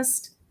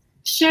protagonist?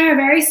 Sure,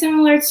 very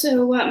similar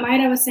to what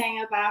Mayra was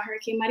saying about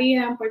Hurricane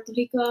Maria in Puerto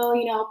Rico.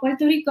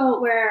 Puerto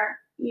Rico, where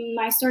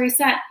my story is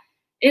set,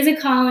 is a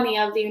colony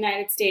of the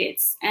United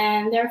States,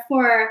 and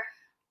therefore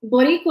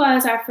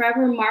Boricuas are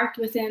forever marked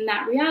within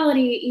that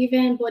reality,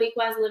 even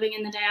Boricuas living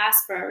in the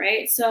diaspora,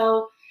 right?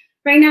 So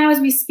right now, as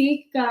we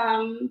speak,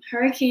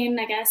 hurricane,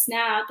 I guess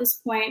now at this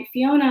point,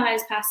 Fiona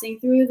is passing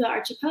through the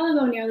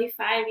archipelago nearly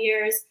 5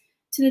 years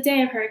to the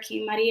day of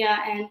Hurricane Maria,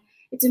 and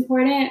it's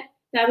important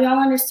that we all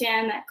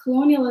understand that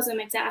colonialism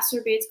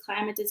exacerbates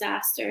climate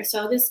disaster.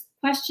 So this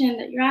question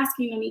that you're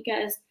asking,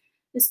 NoNieqa, is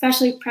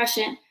especially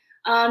prescient.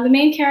 The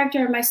main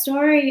character of my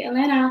story,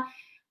 Elena,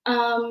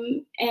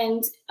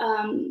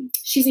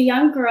 she's a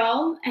young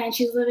girl, and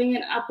she's living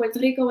in Puerto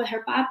Rico with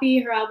her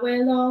papi, her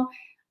abuelo,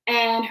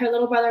 and her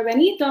little brother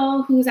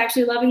Benito, who's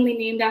actually lovingly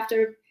named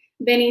after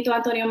Benito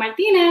Antonio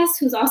Martinez,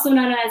 who's also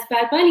known as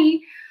Bad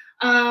Bunny.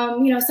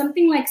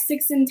 Something like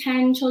 6 in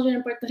 10 children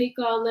in Puerto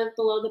Rico live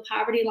below the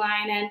poverty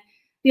line, and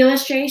the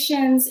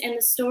illustrations in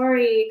the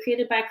story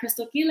created by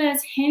Crystal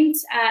Quiles hint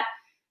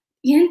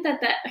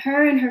that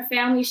her and her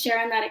family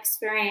share in that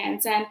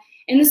experience. And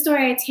in the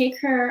story, I take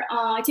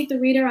the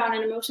reader on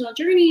an emotional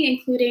journey,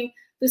 including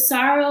the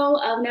sorrow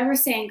of never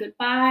saying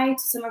goodbye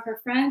to some of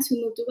her friends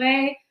who moved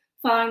away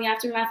following the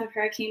aftermath of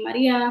Hurricane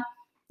Maria.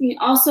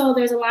 Also,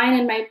 there's a line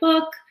in my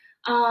book,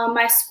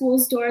 my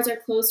school's doors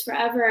are closed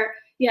forever,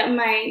 yet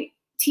my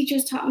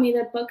teachers taught me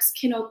that books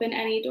can open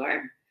any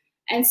door.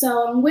 And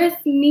so with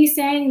me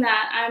saying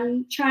that,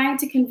 I'm trying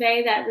to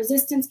convey that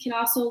resistance can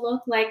also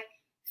look like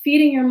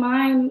feeding your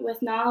mind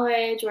with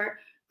knowledge or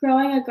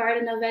growing a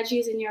garden of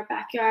veggies in your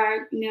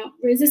backyard.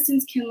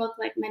 Resistance can look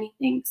like many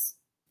things.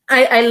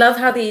 I love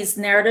how these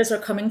narratives are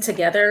coming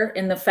together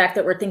in the fact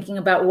that we're thinking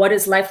about what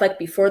is life like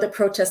before the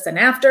protest and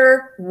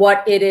after,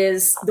 what it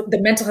is,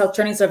 the mental health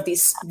journeys of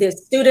these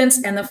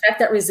students, and the fact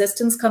that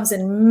resistance comes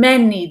in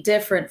many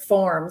different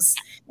forms.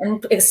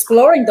 And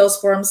exploring those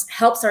forms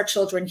helps our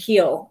children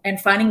heal and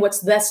finding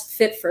what's best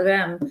fit for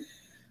them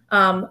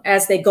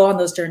as they go on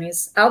those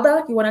journeys.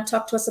 Alda, you want to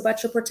talk to us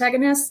about your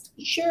protagonist?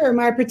 Sure.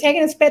 My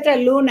protagonist, Petra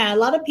Luna, a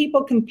lot of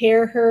people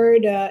compare her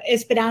to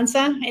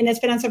Esperanza in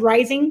Esperanza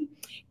Rising,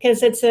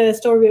 because it's a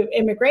story of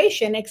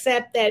immigration,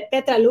 except that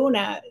Petra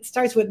Luna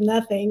starts with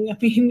nothing. I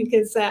mean,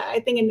 because I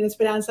think in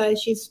Esperanza,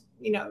 she's,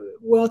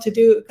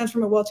 well-to-do, comes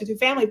from a well-to-do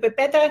family. But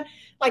Petra,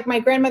 like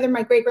my grandmother,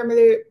 my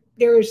great-grandmother,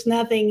 there was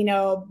nothing,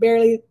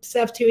 barely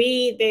stuff to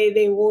eat.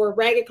 They wore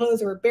ragged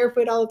clothes, they were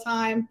barefoot all the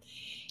time.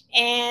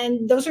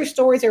 And those are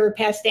stories that were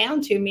passed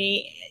down to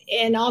me.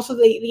 And also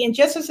the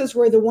injustices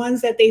were the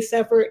ones that they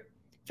suffered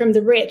from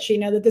the rich,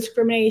 the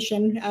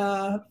discrimination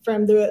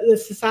from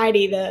the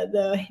society,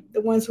 the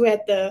ones who had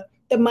the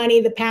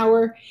money, the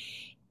power.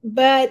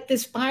 But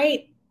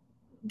despite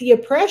the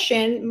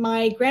oppression,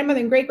 my grandmother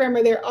and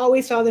great-grandmother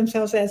always saw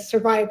themselves as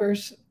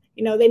survivors.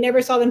 They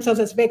never saw themselves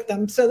as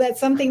victims. So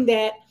that's something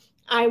that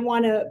I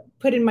want to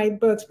put in my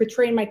books,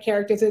 portraying my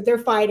characters, that they're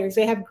fighters,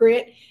 they have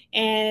grit,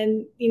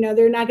 and,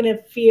 they're not going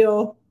to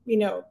feel,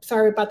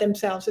 sorry about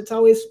themselves. It's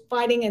always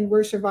fighting, and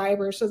we're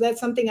survivors. So that's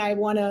something I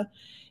want to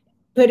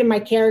put in my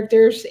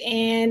characters.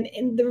 And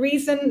the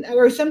reason,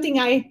 or something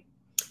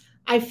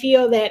I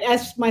feel that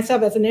as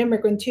myself as an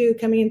immigrant too,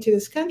 coming into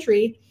this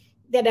country,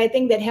 that I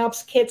think that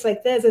helps kids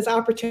like this is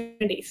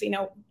opportunities.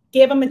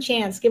 Give them a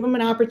chance, give them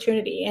an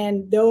opportunity,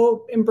 and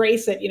they'll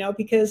embrace it,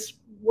 because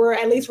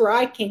at least where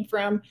I came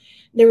from,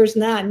 there was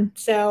none.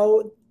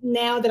 So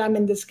now that I'm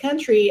in this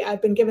country,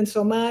 I've been given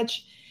so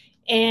much.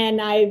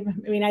 And I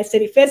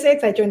studied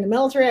physics, I joined the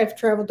military, I've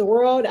traveled the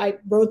world, I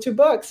wrote 2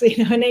 books,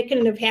 and it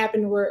couldn't have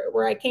happened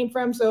where I came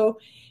from. So,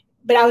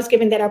 but I was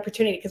given that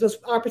opportunity because those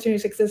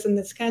opportunities exist in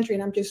this country.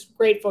 And I'm just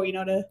grateful,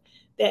 to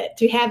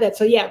have that.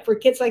 So yeah, for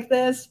kids like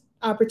this,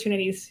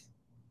 opportunities,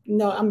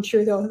 I'm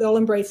sure they'll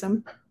embrace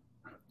them.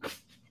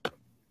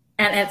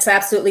 And it's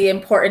absolutely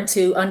important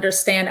to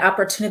understand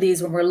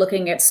opportunities when we're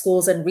looking at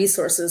schools and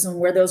resources, and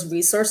where those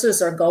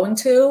resources are going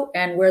to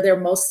and where they're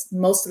most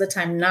of the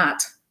time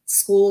not.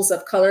 Schools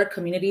of color,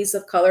 communities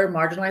of color,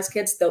 marginalized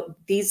kids,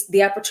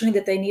 the opportunity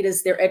that they need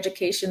is their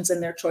educations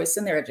and their choice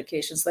in their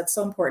educations. That's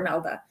so important,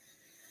 Alda.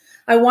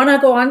 I want to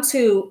go on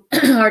to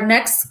our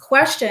next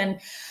question.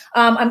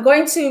 I'm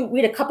going to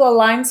read a couple of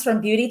lines from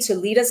Beauty to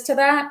lead us to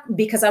that,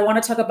 because I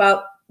want to talk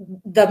about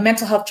the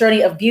mental health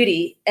journey of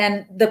Beauty.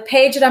 And the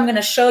page that I'm going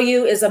to show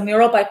you is a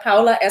mural by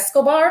Paula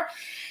Escobar.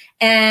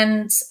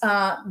 And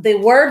the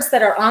words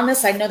that are on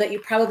this, I know that you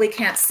probably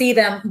can't see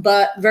them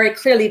but very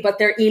clearly, but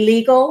they're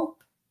illegal,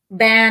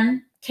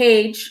 ban,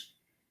 cage,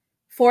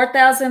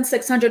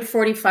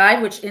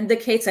 4,645, which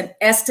indicates an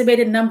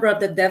estimated number of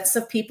the deaths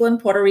of people in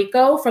Puerto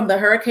Rico from the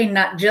hurricane,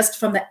 not just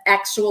from the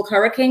actual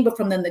hurricane, but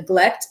from the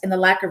neglect and the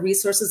lack of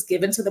resources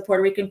given to the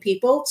Puerto Rican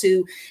people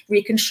to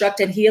reconstruct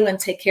and heal and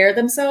take care of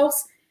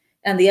themselves.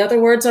 And the other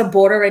words are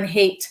border and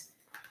hate.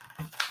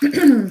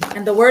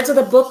 And the words of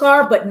the book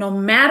are, but no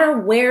matter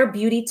where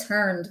Beauty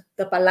turned,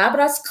 the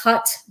palabras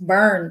cut,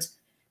 burned.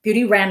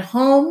 Beauty ran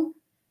home,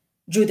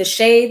 drew the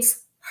shades,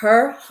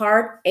 her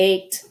heart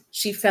ached.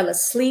 She fell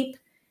asleep,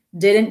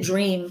 didn't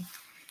dream.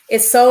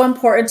 It's so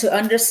important to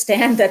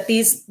understand that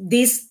these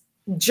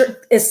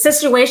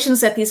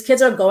situations that these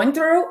kids are going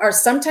through are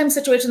sometimes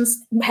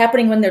situations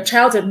happening in their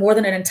childhood more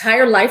than an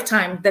entire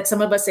lifetime that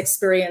some of us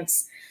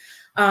experience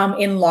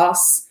in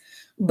loss.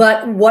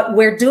 But what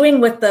we're doing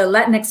with the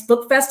Latinx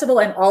Book Festival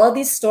and all of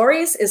these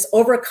stories is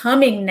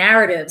overcoming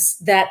narratives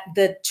that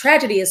the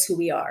tragedy is who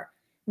we are.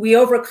 We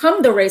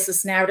overcome the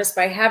racist narratives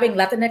by having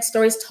Latinx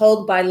stories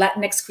told by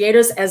Latinx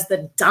creators as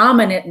the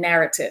dominant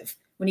narrative.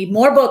 We need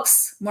more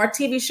books, more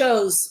TV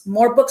shows,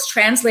 more books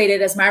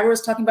translated. As Mayra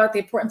was talking about the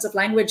importance of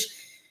language,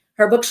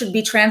 her book should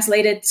be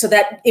translated so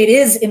that it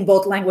is in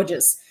both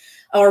languages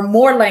or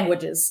more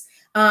languages.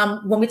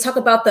 When we talk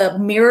about the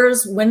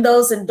mirrors,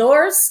 windows, and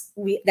doors,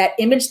 that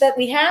image that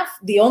we have,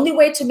 the only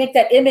way to make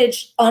that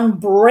image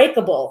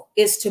unbreakable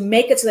is to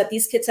make it so that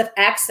these kids have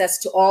access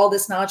to all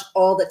this knowledge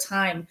all the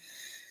time.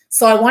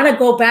 So I want to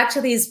go back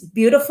to these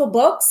beautiful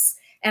books,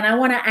 and I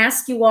want to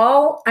ask you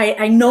all,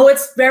 I know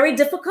it's very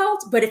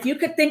difficult, but if you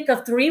could think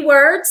of 3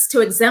 words to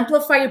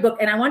exemplify your book,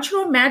 and I want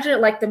you to imagine it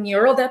like the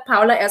mural that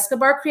Paula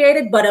Escobar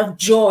created, but of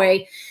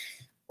joy,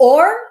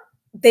 or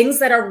things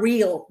that are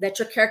real, that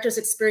your character's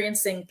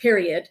experiencing,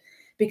 period,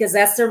 because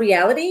that's the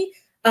reality.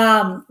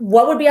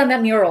 What would be on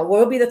that mural? What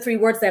would be the 3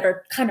 words that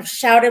are kind of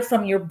shouted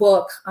from your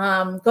book?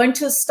 Going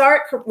to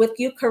start with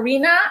you,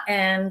 Karina,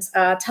 and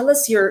tell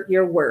us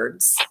your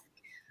words.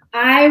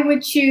 I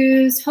would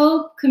choose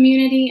hope,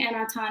 community, and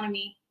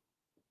autonomy.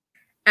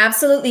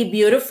 Absolutely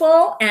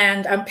beautiful.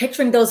 And I'm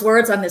picturing those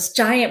words on this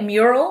giant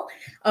mural.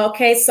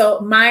 Okay, so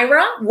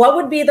Mayra, what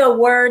would be the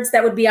words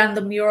that would be on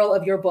the mural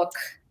of your book?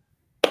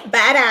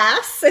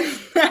 Badass,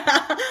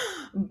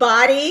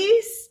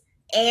 bodies,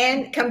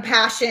 and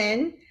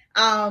compassion.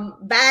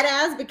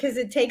 Badass because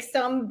it takes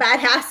some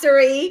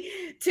badassery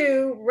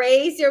to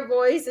raise your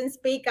voice and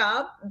speak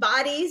up.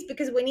 Bodies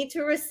because we need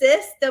to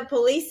resist the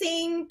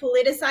policing,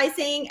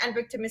 politicizing, and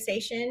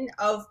victimization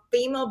of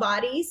female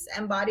bodies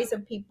and bodies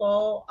of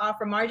people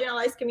from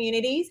marginalized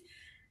communities.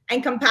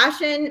 And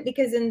compassion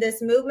because in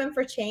this movement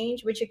for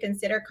change, we should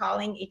consider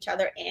calling each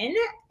other in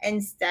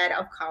instead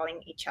of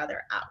calling each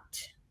other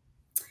out.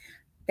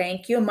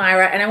 Thank you,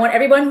 Mayra. And I want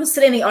everyone who's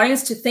sitting in the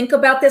audience to think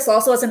about this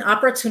also as an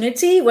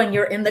opportunity when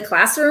you're in the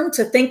classroom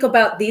to think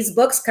about these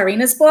books,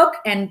 Karina's book,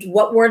 and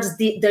what words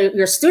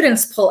your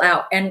students pull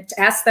out, and to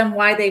ask them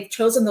why they've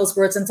chosen those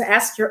words, and to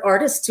ask your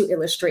artists to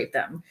illustrate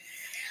them.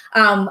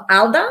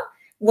 Alda,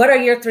 what are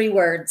your 3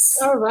 words?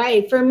 All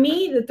right. For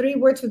me, the 3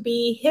 words would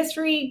be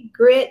history,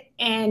 grit,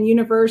 and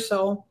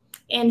universal.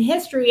 And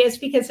history is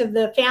because of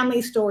the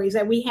family stories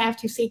that we have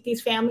to seek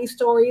these family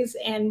stories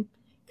and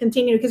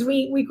continue, because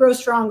we grow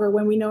stronger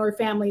when we know our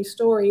family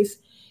stories.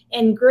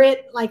 And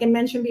grit, like I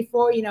mentioned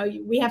before, you know,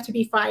 we have to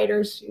be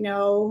fighters. You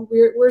know,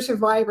 we're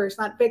survivors,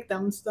 not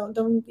victims.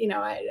 Don't you know?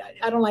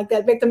 I don't like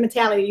that victim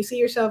mentality. You see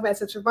yourself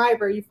as a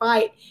survivor, you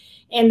fight,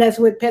 and that's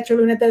what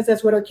Petroluna does.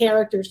 That's what our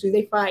characters do.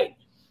 They fight.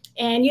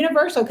 And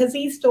universal, because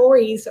these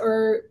stories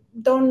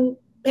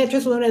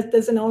Petroluna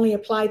doesn't only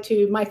apply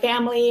to my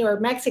family or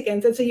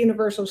Mexicans. It's a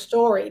universal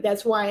story.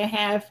 That's why I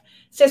have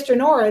Sister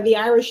Nora, the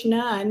Irish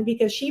nun,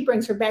 because she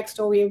brings her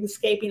backstory of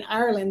escaping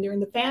Ireland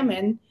during the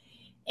famine.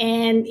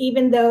 And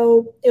even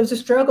though it was a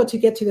struggle to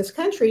get to this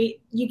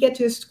country, you get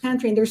to this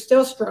country and there's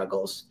still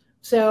struggles.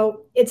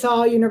 So it's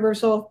all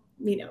universal,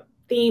 you know,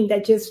 theme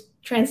that just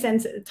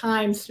transcends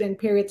times and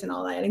periods and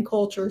all that, and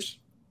cultures.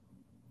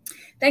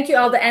 Thank you,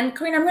 Alda. And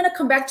Karina, I'm going to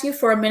come back to you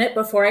for a minute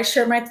before I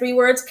share my 3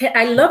 words.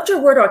 I loved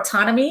your word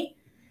autonomy.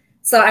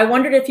 So I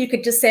wondered if you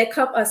could just say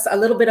a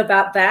little bit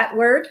about that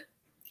word.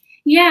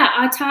 Yeah,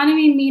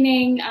 autonomy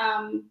meaning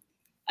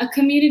a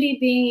community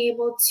being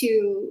able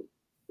to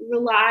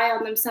rely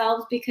on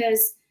themselves,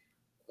 because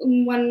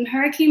when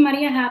Hurricane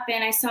Maria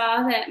happened, I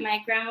saw that my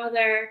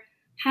grandmother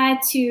her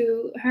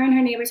and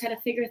her neighbors had to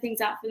figure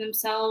things out for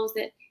themselves,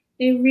 that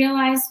they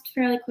realized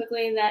fairly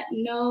quickly that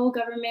no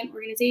government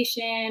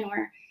organization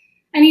or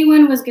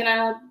anyone was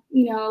gonna,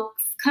 you know,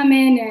 come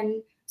in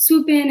and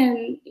swoop in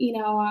and, you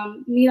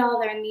know, meet all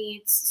their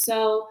needs.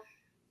 So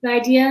the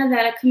idea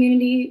that a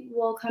community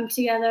will come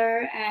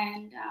together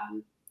and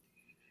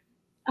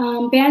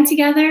band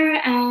together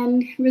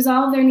and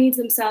resolve their needs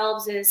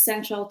themselves is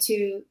central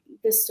to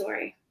this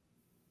story.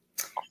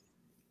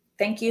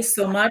 Thank you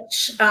so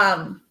much.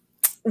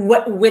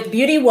 With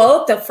Beauty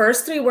Woke, the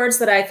first 3 words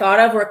that I thought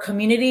of were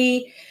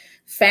community,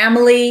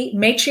 family,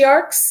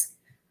 matriarchs.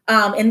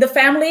 In the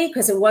family,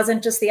 because it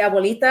wasn't just the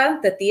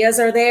abuelita, the tias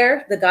are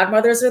there, the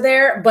godmothers are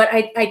there, but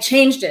I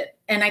changed it.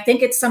 And I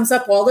think it sums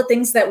up all the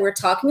things that we're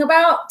talking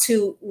about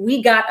to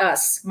we got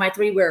us, my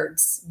 3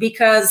 words,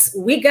 because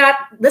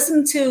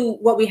listen to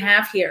what we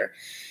have here.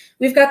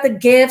 We've got the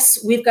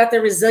gifts, we've got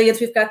the resilience,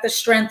 we've got the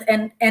strength,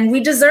 and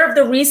we deserve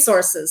the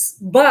resources,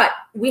 but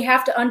we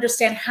have to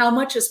understand how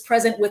much is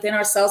present within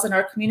ourselves and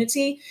our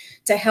community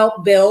to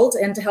help build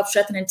and to help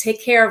strengthen and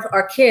take care of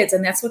our kids.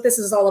 And that's what this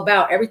is all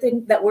about.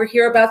 Everything that we're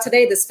here about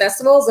today, this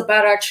festival, is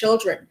about our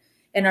children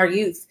and our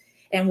youth.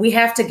 And we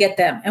have to get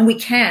them, and we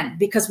can,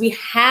 because we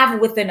have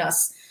within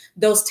us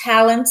those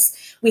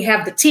talents. We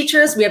have the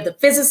teachers, we have the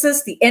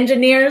physicists, the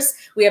engineers,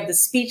 we have the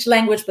speech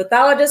language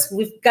pathologists.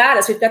 We've got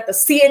us. We've got the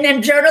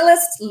CNN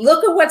journalists.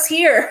 Look at what's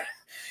here.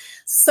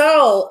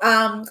 So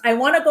I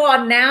want to go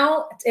on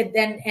now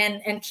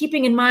and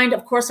keeping in mind,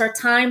 of course, our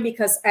time,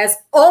 because as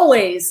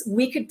always,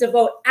 we could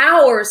devote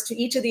hours to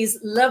each of these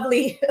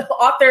lovely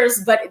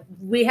authors, but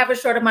we have a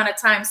short amount of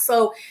time.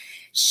 So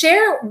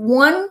share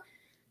 1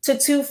 to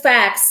 2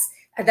 facts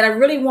that I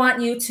really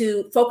want you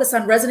to focus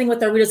on resonating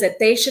with our readers, that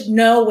they should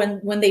know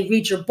when they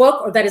read your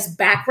book, or that is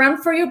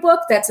background for your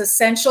book, that's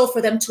essential for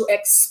them to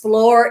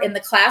explore in the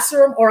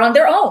classroom or on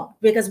their own,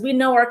 because we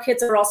know our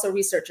kids are also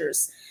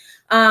researchers.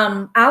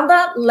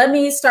 Alda, let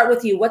me start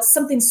with you. What's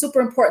something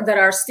super important that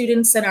our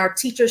students and our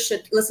teachers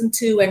should listen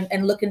to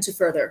and look into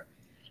further?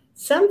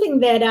 Something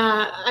that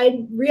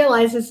I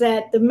realize is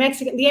that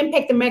the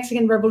impact the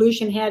Mexican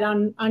Revolution had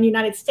on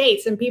United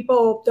States, and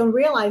people don't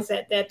realize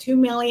that 2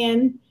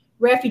 million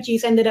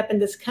refugees ended up in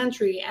this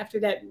country after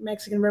that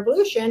Mexican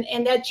Revolution,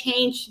 and that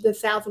changed the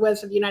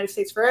Southwest of the United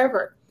States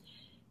forever.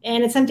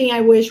 And it's something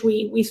I wish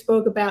we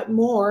spoke about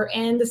more.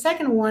 And the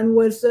second one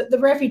was the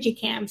refugee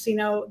camps, you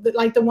know,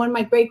 like the one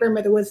my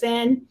great-grandmother was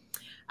in.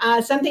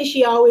 Something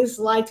she always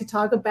liked to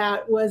talk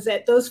about was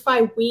that those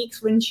 5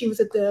 weeks when she was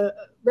at the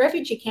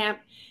refugee camp,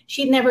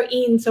 she'd never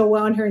eaten so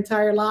well in her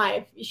entire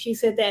life. She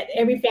said that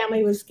every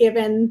family was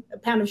given a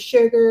pound of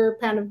sugar, a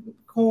pound of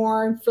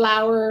corn,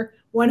 flour,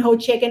 one whole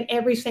chicken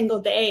every single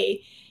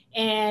day.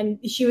 And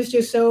she was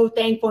just so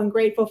thankful and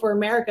grateful for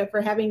America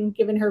for having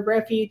given her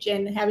refuge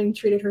and having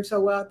treated her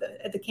so well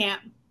at the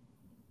camp.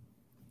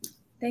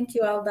 Thank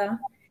you, Alda.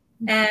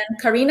 And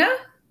Karina?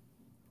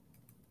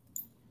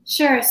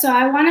 Sure. So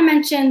I want to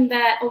mention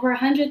that over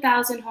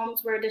 100,000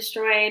 homes were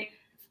destroyed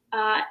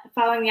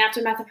following the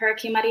aftermath of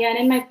Hurricane Maria. And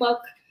in my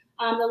book,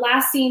 the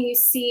last scene, you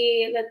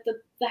see that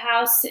the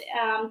house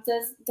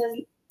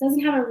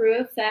doesn't have a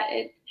roof, that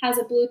it has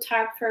a blue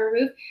tarp for a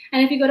roof.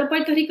 And if you go to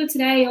Puerto Rico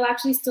today, you'll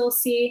actually still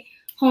see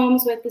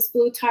homes with this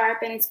blue tarp.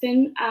 And it's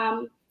been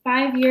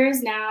 5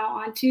 years now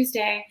on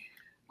Tuesday.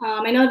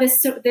 I know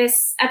this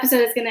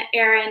episode is going to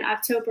air in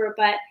October,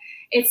 but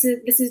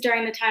this is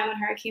during the time when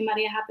Hurricane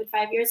Maria happened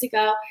 5 years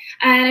ago.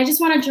 And I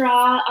just want to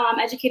draw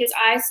educators'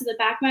 eyes to the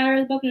back matter of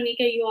the book.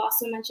 NoNieqa, you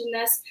also mentioned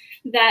this,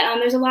 that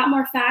there's a lot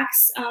more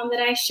facts that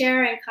I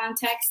share and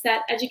context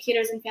that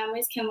educators and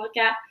families can look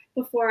at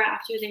before or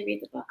after they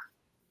read the book.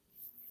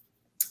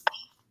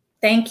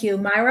 Thank you.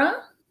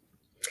 Mayra?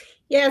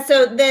 Yeah,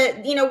 so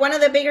one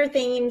of the bigger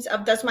themes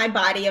of Does My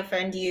Body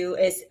Offend You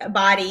is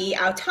body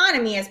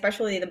autonomy,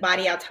 especially the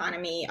body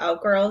autonomy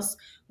of girls,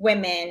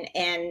 women,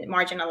 and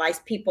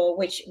marginalized people,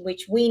 which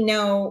we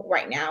know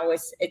right now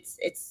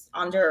it's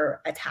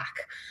under attack.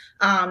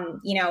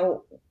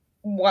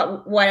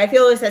 What I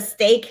feel is at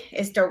stake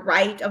is the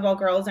right of all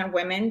girls and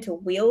women to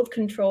wield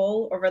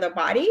control over their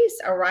bodies,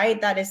 a right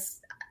that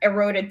is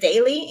eroded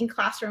daily in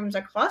classrooms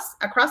across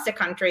the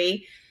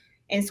country.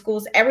 In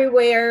schools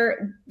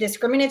everywhere,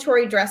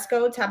 discriminatory dress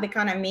codes have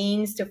become a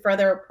means to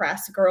further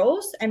oppress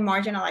girls and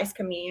marginalized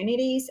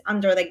communities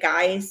under the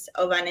guise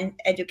of an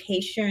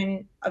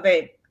educational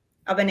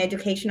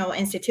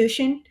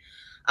institution.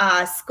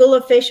 School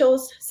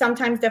officials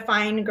sometimes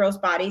define girls'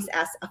 bodies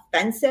as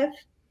offensive,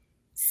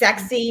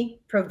 sexy,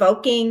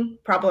 provoking,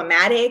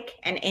 problematic,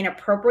 and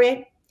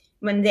inappropriate.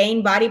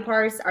 Mundane body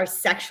parts are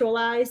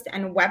sexualized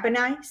and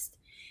weaponized.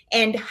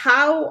 And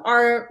how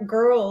are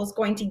girls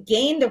going to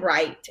gain the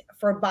right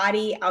for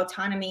body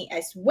autonomy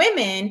as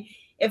women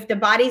if the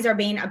bodies are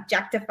being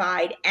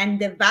objectified and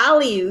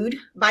devalued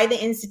by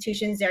the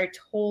institutions they're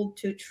told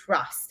to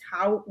trust?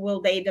 How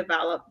will they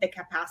develop the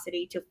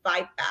capacity to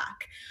fight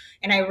back?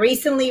 And I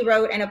recently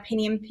wrote an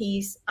opinion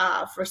piece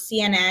for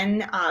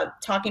CNN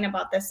talking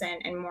about this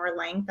in more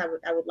length.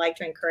 I would like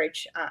to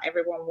encourage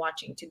everyone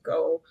watching to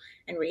go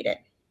and read it.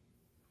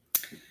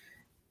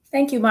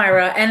 Thank you,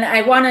 Mayra. And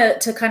I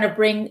want to kind of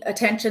bring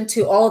attention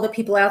to all of the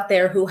people out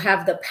there who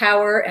have the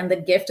power and the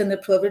gift and the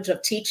privilege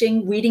of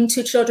teaching, reading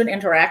to children,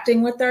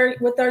 interacting with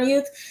our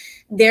youth.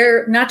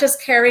 They're not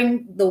just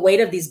carrying the weight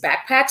of these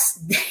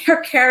backpacks,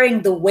 they're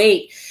carrying the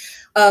weight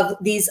of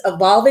these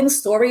evolving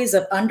stories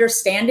of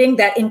understanding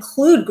that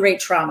include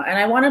great trauma. And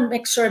I want to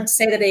make sure and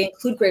say that they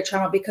include great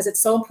trauma because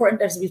it's so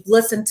important, as we've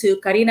listened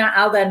to Karina,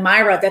 Alda, and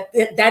Mayra,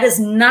 that is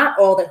not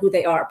all that who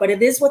they are, but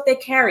it is what they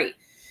carry.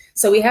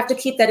 So we have to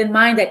keep that in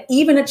mind, that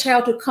even a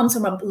child who comes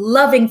from a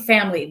loving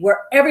family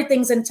where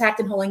everything's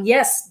intact and whole, and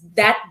yes,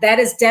 that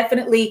is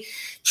definitely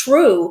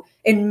true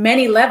in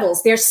many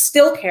levels, they're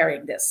still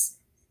carrying this.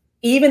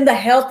 Even the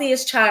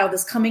healthiest child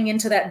is coming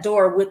into that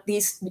door with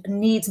these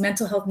needs,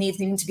 mental health needs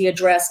needing to be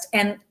addressed.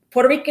 And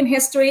Puerto Rican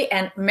history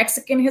and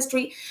Mexican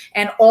history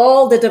and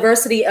all the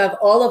diversity of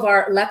all of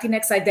our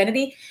Latinx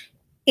identity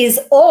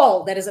is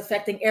all that is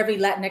affecting every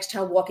Latinx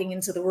child walking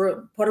into the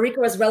room. Puerto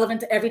Rico is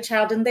relevant to every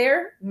child in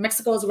there.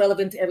 Mexico is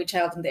relevant to every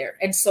child in there,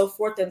 and so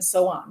forth and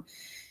so on.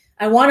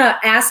 I want to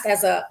ask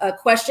as a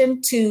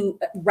question to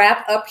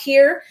wrap up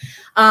here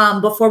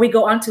before we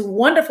go on to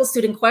wonderful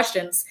student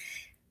questions.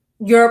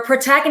 Your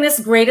protagonist's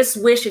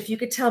greatest wish, if you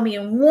could tell me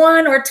in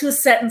 1 or 2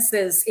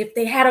 sentences, if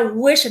they had a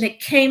wish and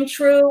it came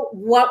true,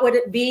 what would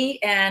it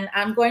be? And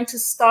I'm going to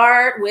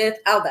start with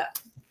Alda.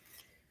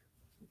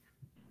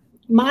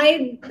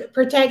 My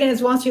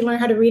protagonist wants to learn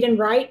how to read and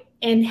write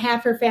and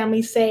have her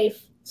family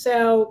safe.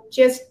 So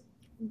just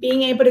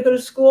being able to go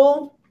to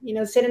school,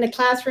 sit in a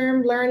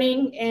classroom,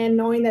 learning and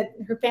knowing that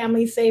her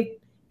family's safe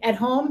at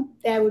home,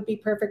 that would be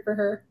perfect for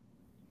her.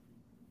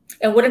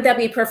 And wouldn't that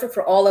be perfect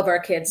for all of our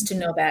kids to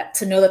know that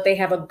they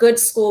have a good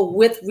school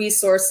with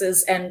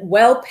resources and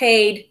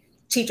well-paid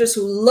teachers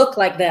who look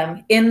like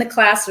them in the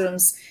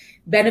classrooms,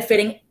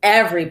 benefiting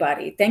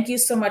everybody. Thank you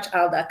so much,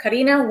 Alda.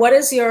 Karina, what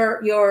is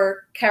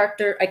your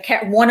character,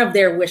 one of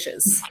their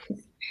wishes?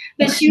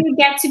 That she would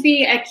get to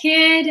be a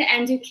kid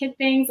and do kid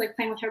things like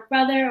playing with her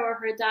brother or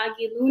her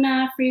doggy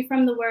Luna, free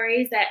from the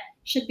worries that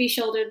should be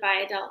shouldered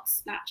by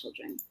adults, not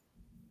children.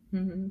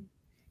 Mm-hmm.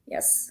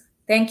 Yes.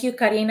 Thank you,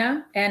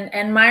 Karina. And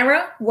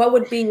Mayra, what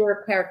would be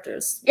your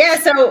characters? Yeah,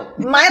 so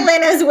my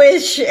Lena's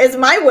wish is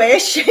my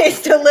wish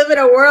is to live in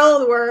a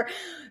world where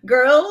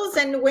girls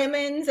and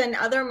women's and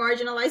other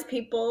marginalized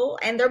people,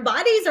 and their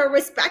bodies are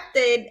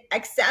respected,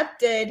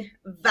 accepted,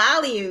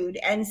 valued,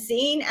 and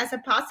seen as a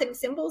positive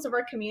symbols of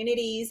our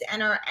communities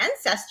and our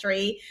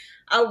ancestry,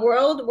 a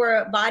world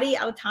where body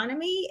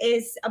autonomy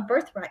is a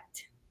birthright.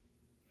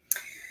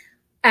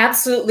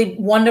 Absolutely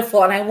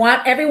wonderful. And I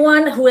want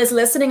everyone who is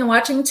listening and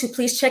watching to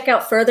please check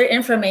out further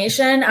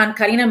information on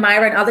Karina,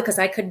 Mayra, and Alda, because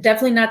I could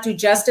definitely not do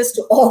justice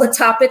to all the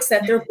topics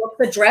that their books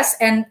address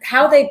and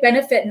how they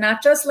benefit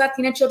not just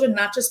Latina children,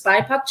 not just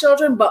BIPOC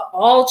children, but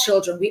all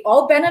children. We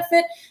all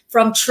benefit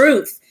from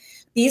truth.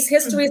 These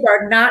histories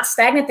are not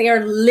stagnant. They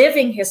are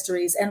living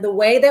histories. And the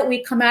way that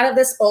we come out of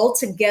this all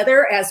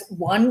together as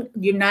one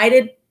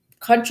united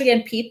country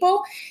and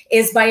people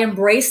is by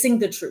embracing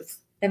the truth.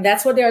 And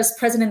that's what is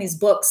present in these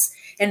books.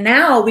 And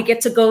now we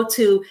get to go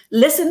to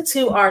listen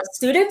to our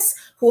students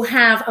who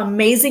have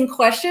amazing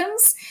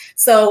questions.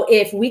 So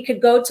if we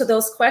could go to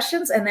those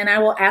questions, and then I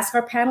will ask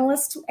our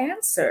panelists to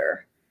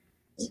answer.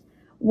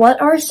 What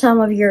are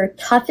some of your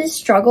toughest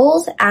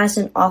struggles as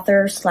an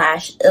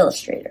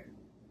author/illustrator?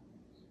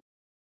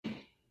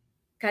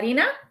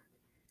 Karina?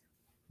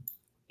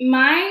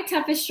 My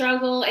toughest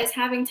struggle is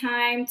having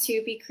time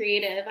to be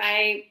creative.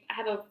 I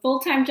have a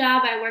full-time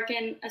job. I work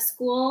in a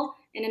school,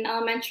 in an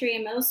elementary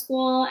and middle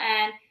school,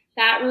 and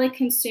that really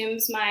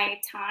consumes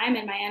my time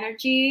and my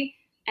energy.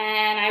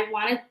 And I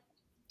want to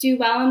do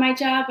well in my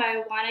job. I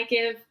want to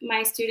give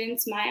my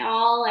students my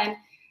all, and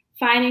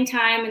finding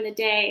time in the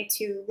day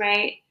to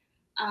write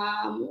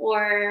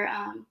or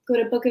go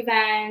to book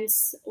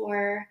events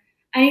or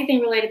anything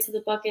related to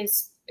the book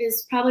is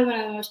probably one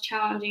of the most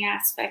challenging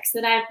aspects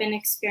that I've been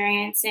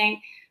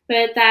experiencing.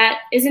 But that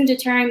isn't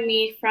deterring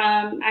me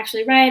from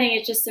actually writing.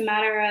 It's just a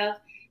matter of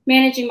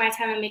managing my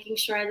time and making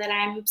sure that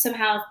I'm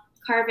somehow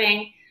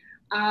carving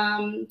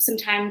some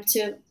time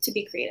to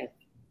be creative.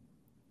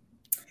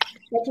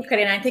 Thank you,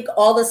 Karina. I think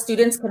all the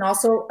students can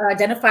also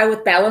identify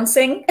with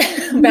balancing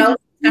time to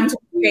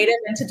be creative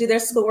and to do their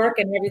schoolwork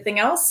and everything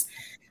else.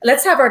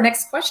 Let's have our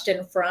next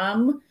question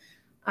from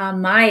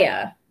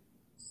Maya.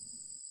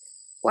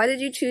 Why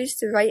did you choose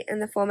to write in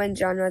the form and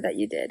genre that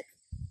you did?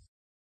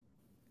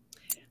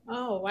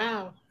 Oh,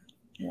 wow.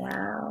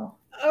 Wow.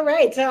 All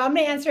right. So I'm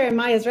going to answer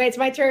Maya's, right? It's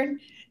my turn.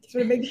 Just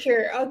want to make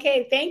sure.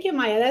 Okay. Thank you,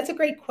 Maya. That's a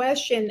great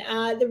question.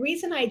 The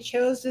reason I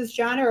chose this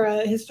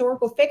genre,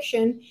 historical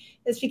fiction,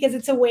 is because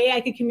it's a way I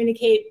could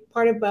communicate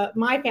part of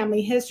my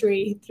family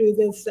history through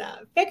this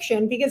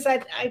fiction, because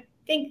I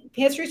think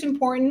history is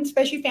important,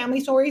 especially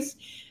family stories,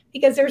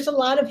 because there's a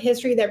lot of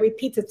history that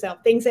repeats itself,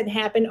 things that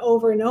happen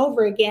over and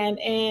over again.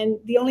 And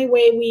the only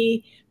way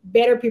we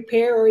better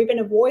prepare or even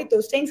avoid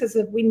those things is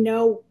if we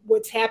know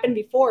what's happened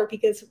before,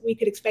 because we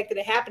could expect it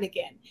to happen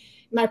again.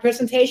 In my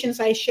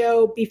presentations, I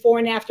show before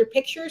and after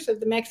pictures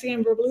of the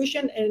Mexican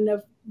Revolution and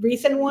of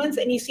recent ones,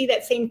 and you see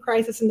that same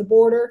crisis in the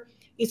border.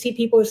 You see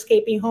people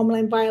escaping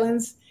homeland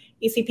violence.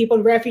 You see people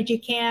in refugee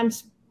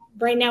camps.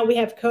 Right now we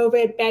have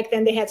COVID. Back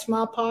then they had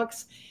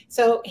smallpox.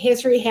 So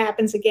history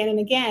happens again and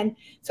again.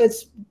 So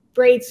it's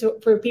great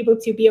for people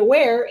to be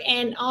aware,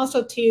 and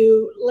also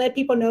to let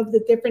people know of the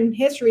different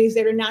histories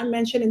that are not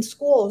mentioned in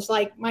schools,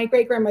 like my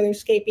great-grandmother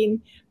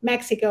escaping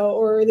Mexico,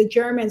 or the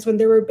Germans when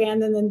they were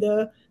abandoned in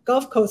the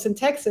Gulf Coast in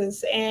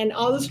Texas, and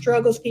all the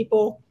struggles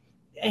people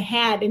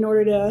had in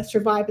order to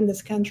survive in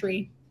this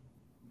country.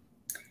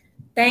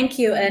 Thank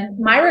you. And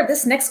Mayra,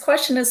 this next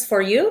question is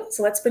for you.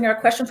 So let's bring our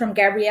question from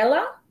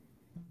Gabriela.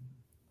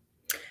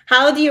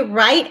 How do you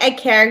write a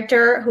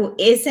character who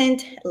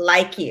isn't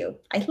like you?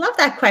 I love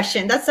that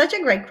question. That's such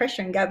a great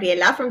question,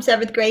 Gabriela from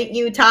 7th grade,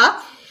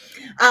 Utah.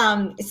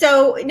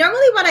 So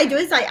normally what I do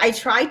is I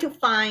try to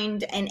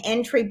find an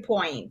entry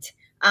point.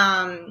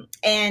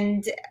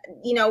 And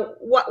you know,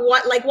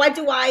 what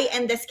do I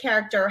and this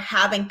character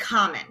have in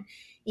common?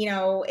 You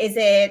know, is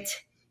it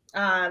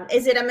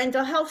a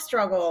mental health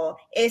struggle?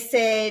 Is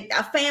it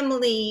a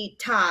family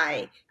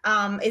tie?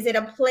 Is it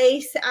a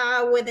place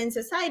within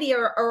society,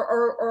 or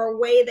a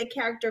way the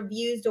character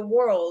views the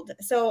world?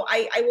 So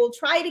I will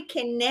try to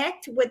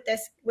connect with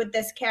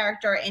this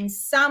character in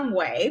some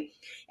way.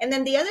 And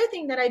then the other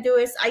thing that I do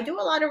is I do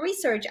a lot of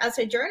research. As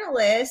a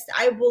journalist,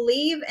 I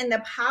believe in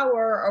the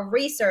power of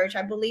research.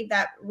 I believe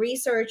that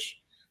research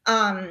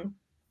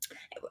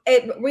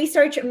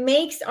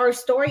makes our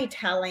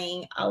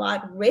storytelling a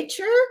lot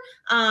richer.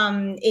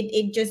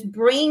 It just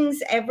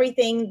brings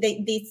everything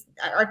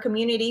our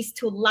communities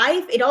to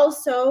life. It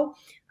also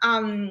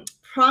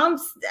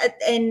prompts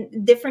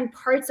in different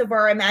parts of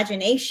our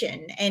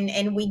imagination,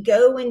 and we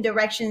go in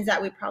directions that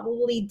we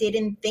probably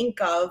didn't think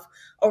of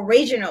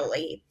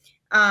originally.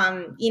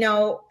 You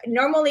know,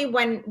 normally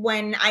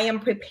when I am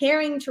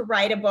preparing to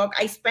write a book,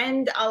 I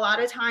spend a lot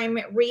of time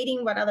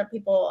reading what other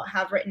people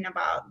have written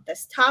about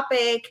this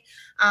topic.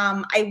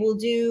 I will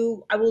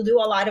do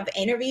a lot of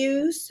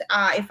interviews.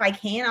 If I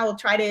can, I will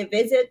try to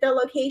visit the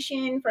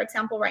location. For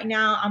example, right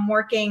now I'm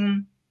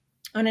working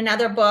on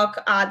another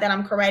book that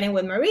I'm co-writing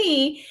with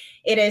Marie.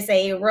 It is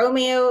a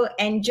Romeo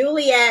and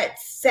Juliet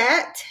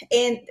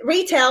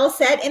retail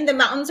set in the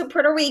mountains of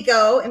Puerto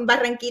Rico, in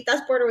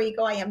Barranquitas, Puerto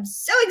Rico. I am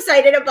so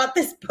excited about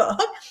this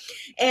book.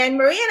 And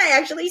Maria and I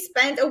actually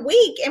spent a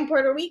week in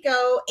Puerto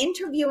Rico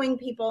interviewing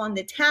people in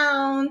the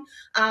town,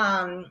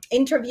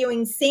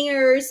 interviewing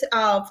singers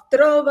of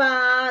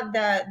trova,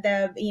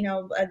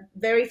 the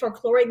very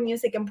folkloric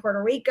music in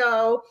Puerto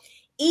Rico,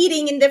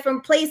 eating in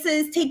different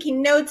places, taking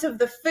notes of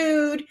the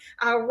food,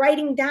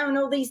 writing down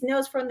all these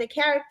notes from the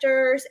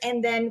characters.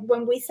 And then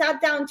when we sat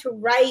down to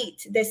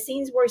write, the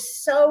scenes were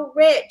so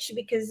rich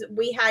because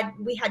we had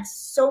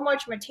so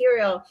much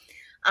material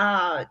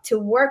to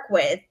work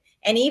with.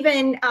 And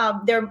even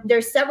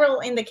there's several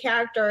in the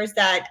characters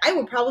that I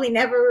would probably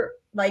never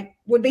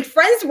would be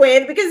friends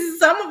with because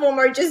some of them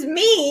are just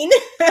mean.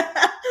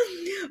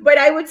 But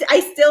I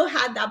still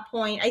had that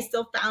point. I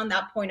still found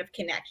that point of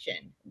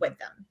connection with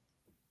them.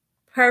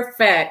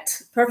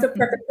 Perfect.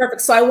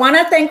 So I want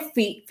to thank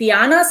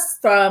Fiona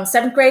from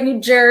 7th grade, New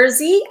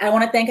Jersey. I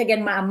want to thank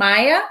again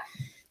Maya,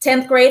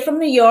 10th grade from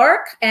New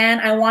York. And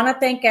I want to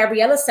thank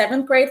Gabriella,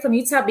 7th grade from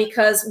Utah,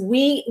 because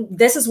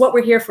this is what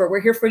we're here for.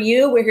 We're here for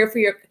you. We're here for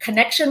your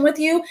connection with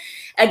you.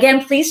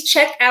 Again, please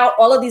check out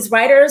all of these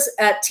writers,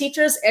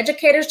 teachers,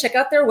 educators, check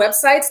out their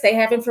websites. They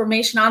have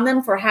information on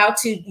them for how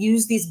to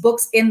use these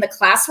books in the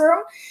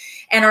classroom.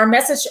 And our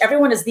message to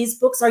everyone is these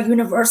books are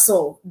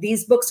universal.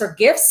 These books are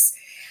gifts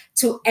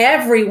to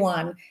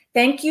everyone.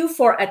 Thank you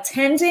for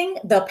attending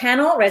the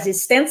panel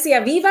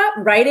Resistencia Viva,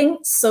 Writing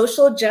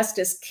Social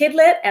Justice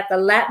Kidlit at the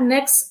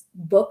Latinx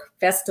Book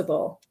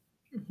Festival.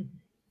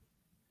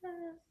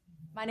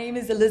 My name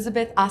is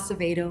Elizabeth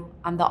Acevedo.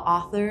 I'm the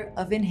author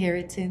of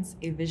Inheritance,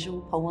 a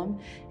visual poem.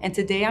 And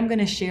today I'm going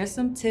to share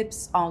some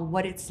tips on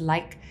what it's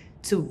like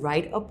to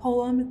write a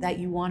poem that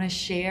you want to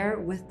share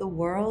with the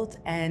world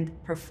and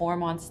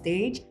perform on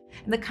stage,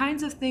 and the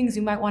kinds of things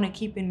you might want to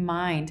keep in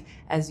mind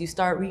as you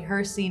start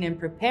rehearsing and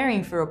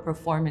preparing for a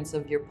performance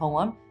of your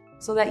poem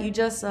so that you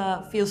just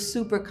feel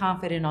super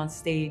confident on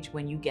stage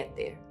when you get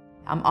there.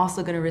 I'm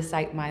also going to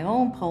recite my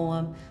own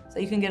poem so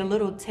you can get a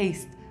little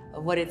taste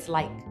of what it's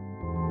like.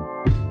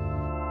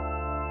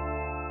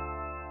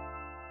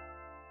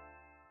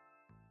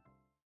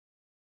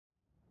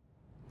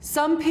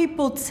 Some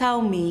people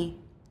tell me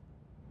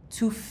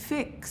to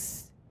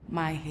fix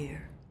my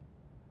hair.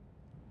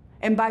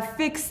 And by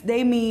fix,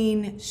 they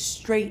mean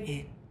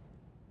straighten.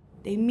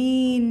 They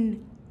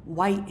mean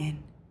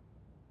whiten.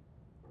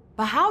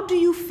 But how do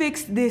you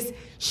fix this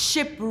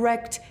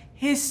shipwrecked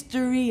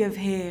history of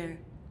hair?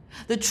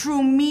 The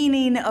true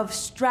meaning of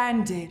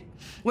stranded,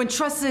 when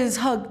tresses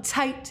hug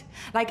tight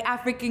like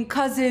African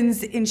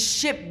cousins in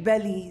ship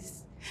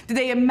bellies. Do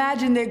they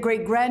imagine their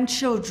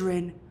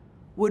great-grandchildren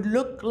would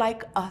look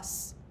like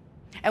us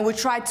and would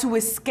try to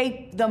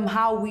escape them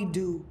how we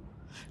do,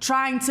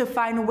 trying to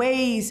find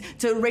ways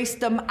to erase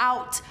them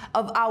out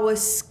of our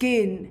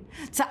skin,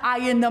 to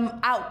iron them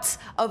out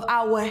of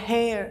our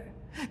hair,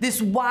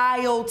 this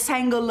wild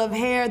tangle of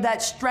hair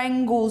that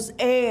strangles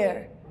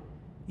air.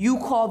 You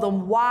call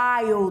them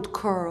wild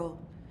curl,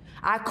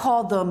 I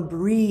call them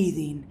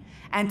breathing,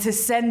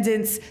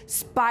 antecedents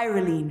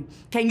spiraling.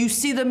 Can you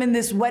see them in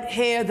this wet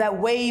hair that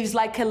waves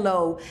like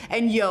hello?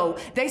 And yo,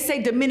 they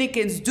say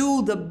Dominicans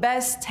do the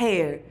best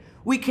hair.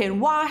 We can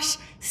wash,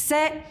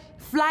 set,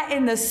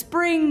 flatten the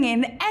spring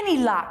in any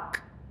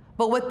lock.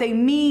 But what they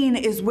mean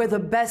is we're the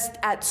best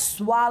at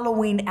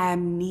swallowing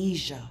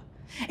amnesia.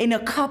 In a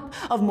cup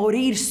of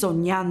morir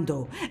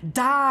soñando,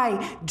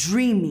 die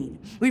dreaming.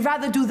 We'd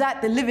rather do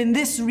that than live in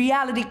this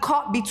reality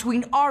caught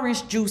between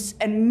orange juice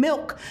and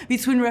milk,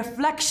 between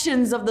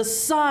reflections of the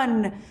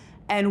sun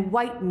and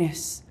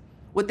whiteness.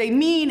 What they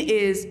mean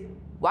is,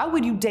 why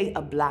would you date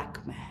a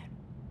black man?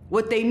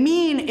 What they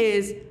mean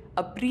is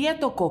a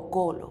prieto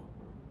cocolo.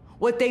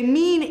 What they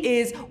mean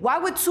is, why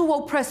would two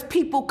oppressed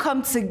people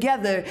come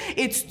together?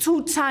 It's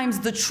 2 times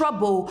the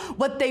trouble.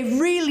 What they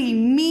really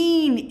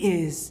mean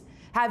is,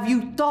 have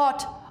you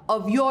thought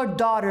of your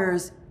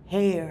daughter's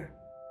hair?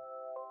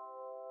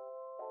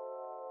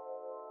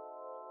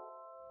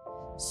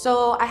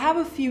 So I have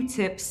a few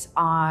tips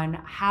on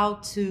how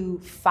to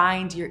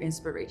find your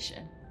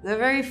inspiration. The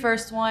very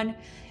first one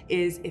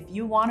is, if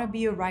you want to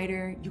be a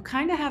writer, you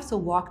kind of have to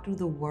walk through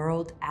the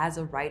world as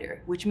a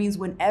writer, which means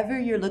whenever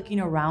you're looking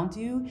around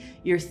you,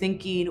 you're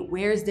thinking,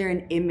 where's there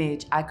an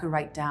image I could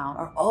write down?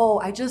 Or, oh,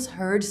 I just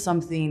heard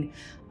something.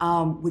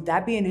 Would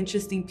that be an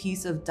interesting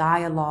piece of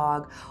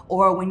dialogue?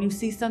 Or when you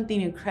see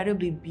something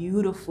incredibly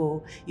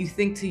beautiful, you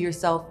think to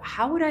yourself,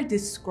 how would I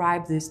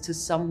describe this to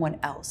someone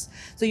else?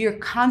 So you're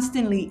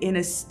constantly in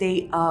a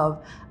state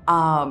of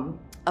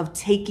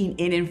taking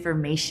in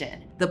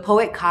information. The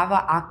poet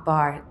Kava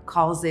Akbar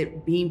calls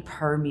it being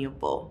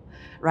permeable,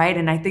 right?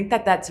 And I think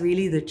that that's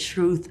really the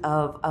truth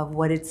of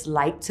what it's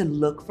like to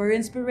look for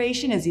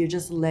inspiration, is you're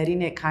just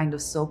letting it kind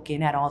of soak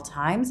in at all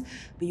times,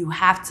 but you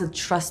have to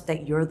trust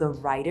that you're the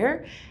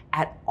writer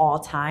at all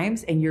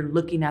times and you're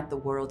looking at the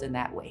world in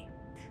that way.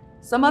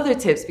 Some other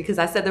tips, because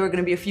I said there were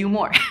gonna be a few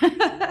more.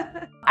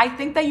 I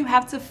think that you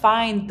have to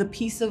find the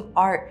piece of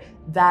art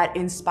that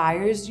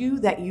inspires you,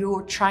 that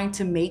you're trying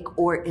to make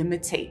or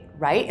imitate,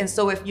 right? And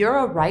so if you're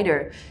a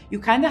writer, you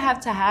kind of have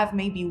to have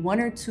maybe 1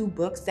 or 2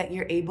 books that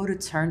you're able to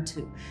turn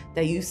to,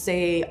 that you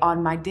say,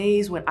 on my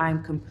days when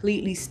I'm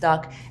completely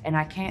stuck and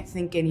I can't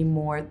think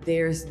anymore,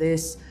 there's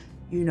this,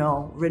 you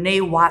know, Renee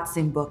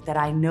Watson book that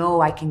I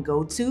know I can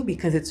go to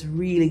because it's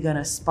really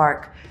gonna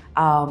spark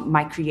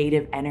my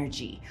creative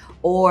energy.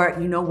 Or,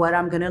 you know what,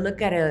 I'm gonna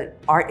look at an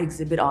art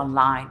exhibit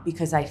online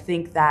because I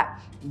think that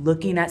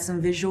looking at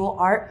some visual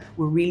art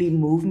will really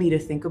move me to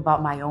think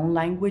about my own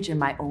language and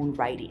my own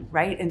writing,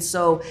 right? And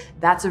so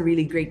that's a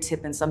really great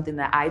tip, and something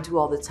that I do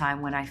all the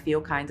time when I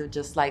feel kind of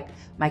just like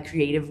my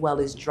creative well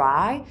is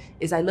dry,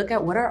 is I look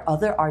at what are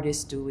other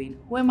artists doing?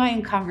 Who am I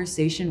in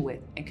conversation with?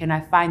 And can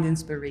I find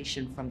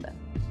inspiration from them?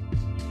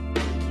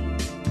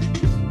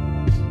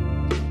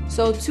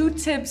 So 2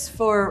 tips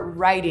for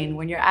writing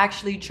when you're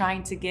actually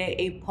trying to get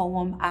a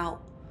poem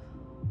out.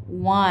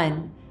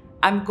 1,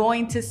 I'm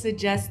going to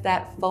suggest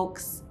that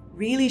folks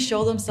really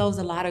show themselves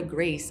a lot of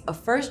grace. A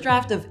first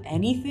draft of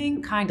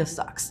anything kind of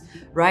sucks,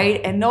 right?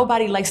 And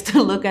nobody likes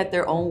to look at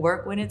their own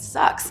work when it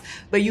sucks.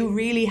 But you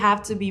really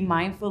have to be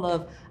mindful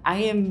of, I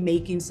am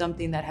making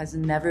something that has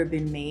never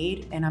been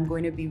made, and I'm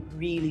going to be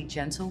really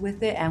gentle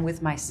with it and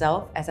with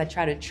myself as I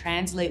try to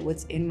translate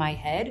what's in my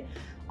head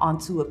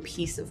onto a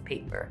piece of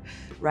paper,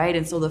 right?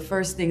 And so the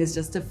first thing is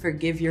just to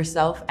forgive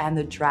yourself and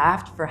the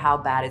draft for how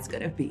bad it's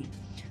gonna be,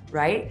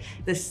 right?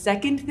 The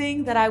second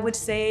thing that I would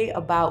say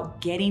about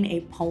getting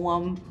a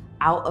poem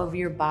out of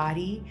your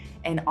body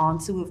and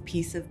onto a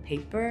piece of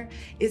paper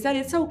is that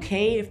it's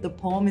okay if the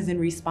poem is in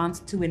response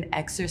to an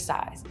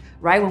exercise,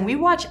 right? When we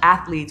watch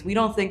athletes, we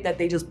don't think that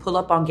they just pull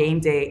up on game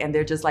day and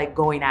they're just like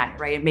going at it,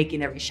 right? And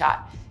making every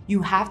shot.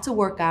 You have to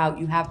work out,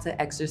 you have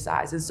to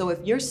exercise. And so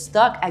if you're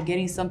stuck at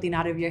getting something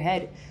out of your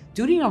head,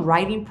 doing a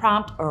writing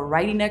prompt or a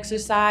writing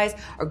exercise,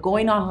 or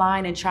going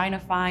online and trying to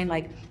find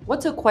like,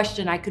 what's a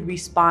question I could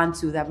respond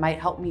to that might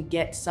help me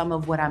get some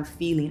of what I'm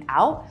feeling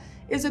out,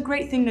 is a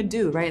great thing to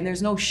do, right? And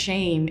there's no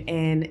shame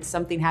in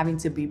something having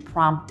to be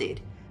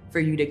prompted for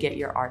you to get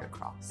your art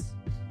across.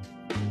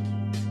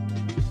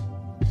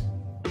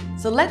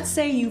 So let's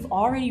say you've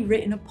already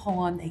written a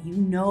poem that you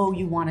know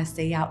you want to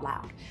say out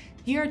loud.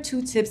 Here are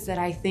 2 tips that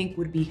I think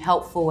would be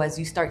helpful as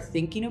you start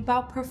thinking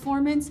about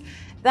performance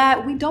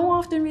that we don't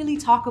often really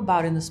talk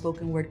about in the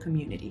spoken word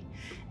community.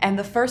 And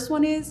the first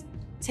one is,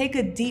 take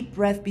a deep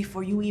breath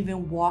before you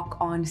even walk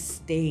on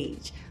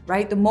stage,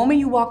 right? The moment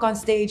you walk on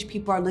stage,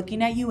 people are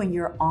looking at you and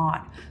you're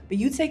on. But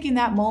you taking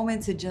that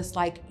moment to just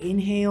like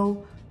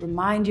inhale,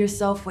 remind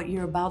yourself what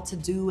you're about to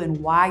do and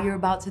why you're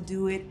about to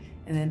do it,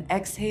 and then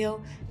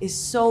exhale is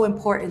so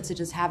important to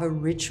just have a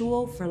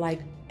ritual for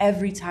like,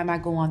 every time I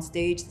go on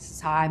stage, this is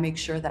how I make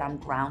sure that I'm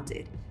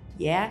grounded,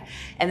 yeah?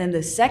 And then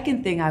the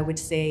second thing I would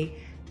say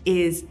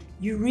is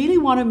you really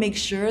wanna make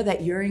sure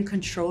that you're in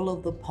control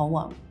of the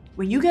poem.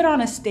 When you get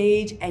on a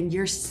stage and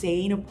you're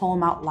saying a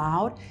poem out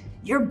loud,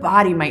 your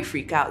body might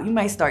freak out. You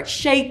might start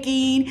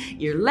shaking,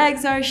 your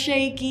legs are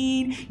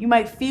shaking, you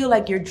might feel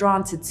like you're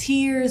drawn to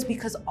tears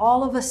because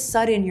all of a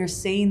sudden you're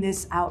saying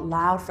this out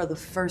loud for the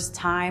first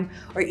time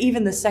or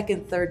even the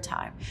second, third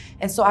time.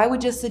 And so I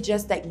would just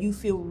suggest that you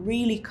feel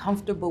really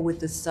comfortable with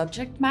the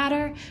subject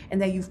matter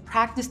and that you've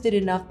practiced it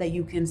enough that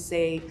you can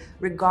say,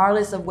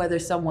 regardless of whether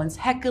someone's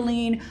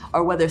heckling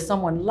or whether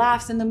someone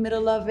laughs in the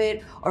middle of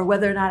it or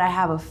whether or not I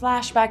have a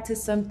flashback to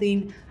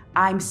something,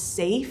 I'm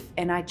safe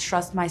and I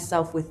trust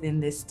myself within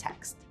this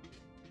text.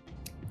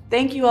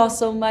 Thank you all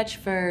so much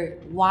for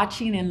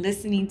watching and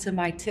listening to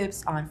my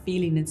tips on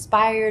feeling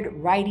inspired,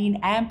 writing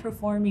and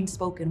performing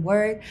spoken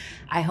word.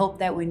 I hope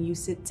that when you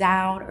sit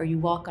down or you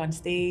walk on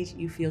stage,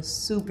 you feel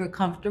super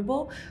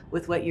comfortable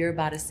with what you're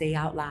about to say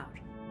out loud.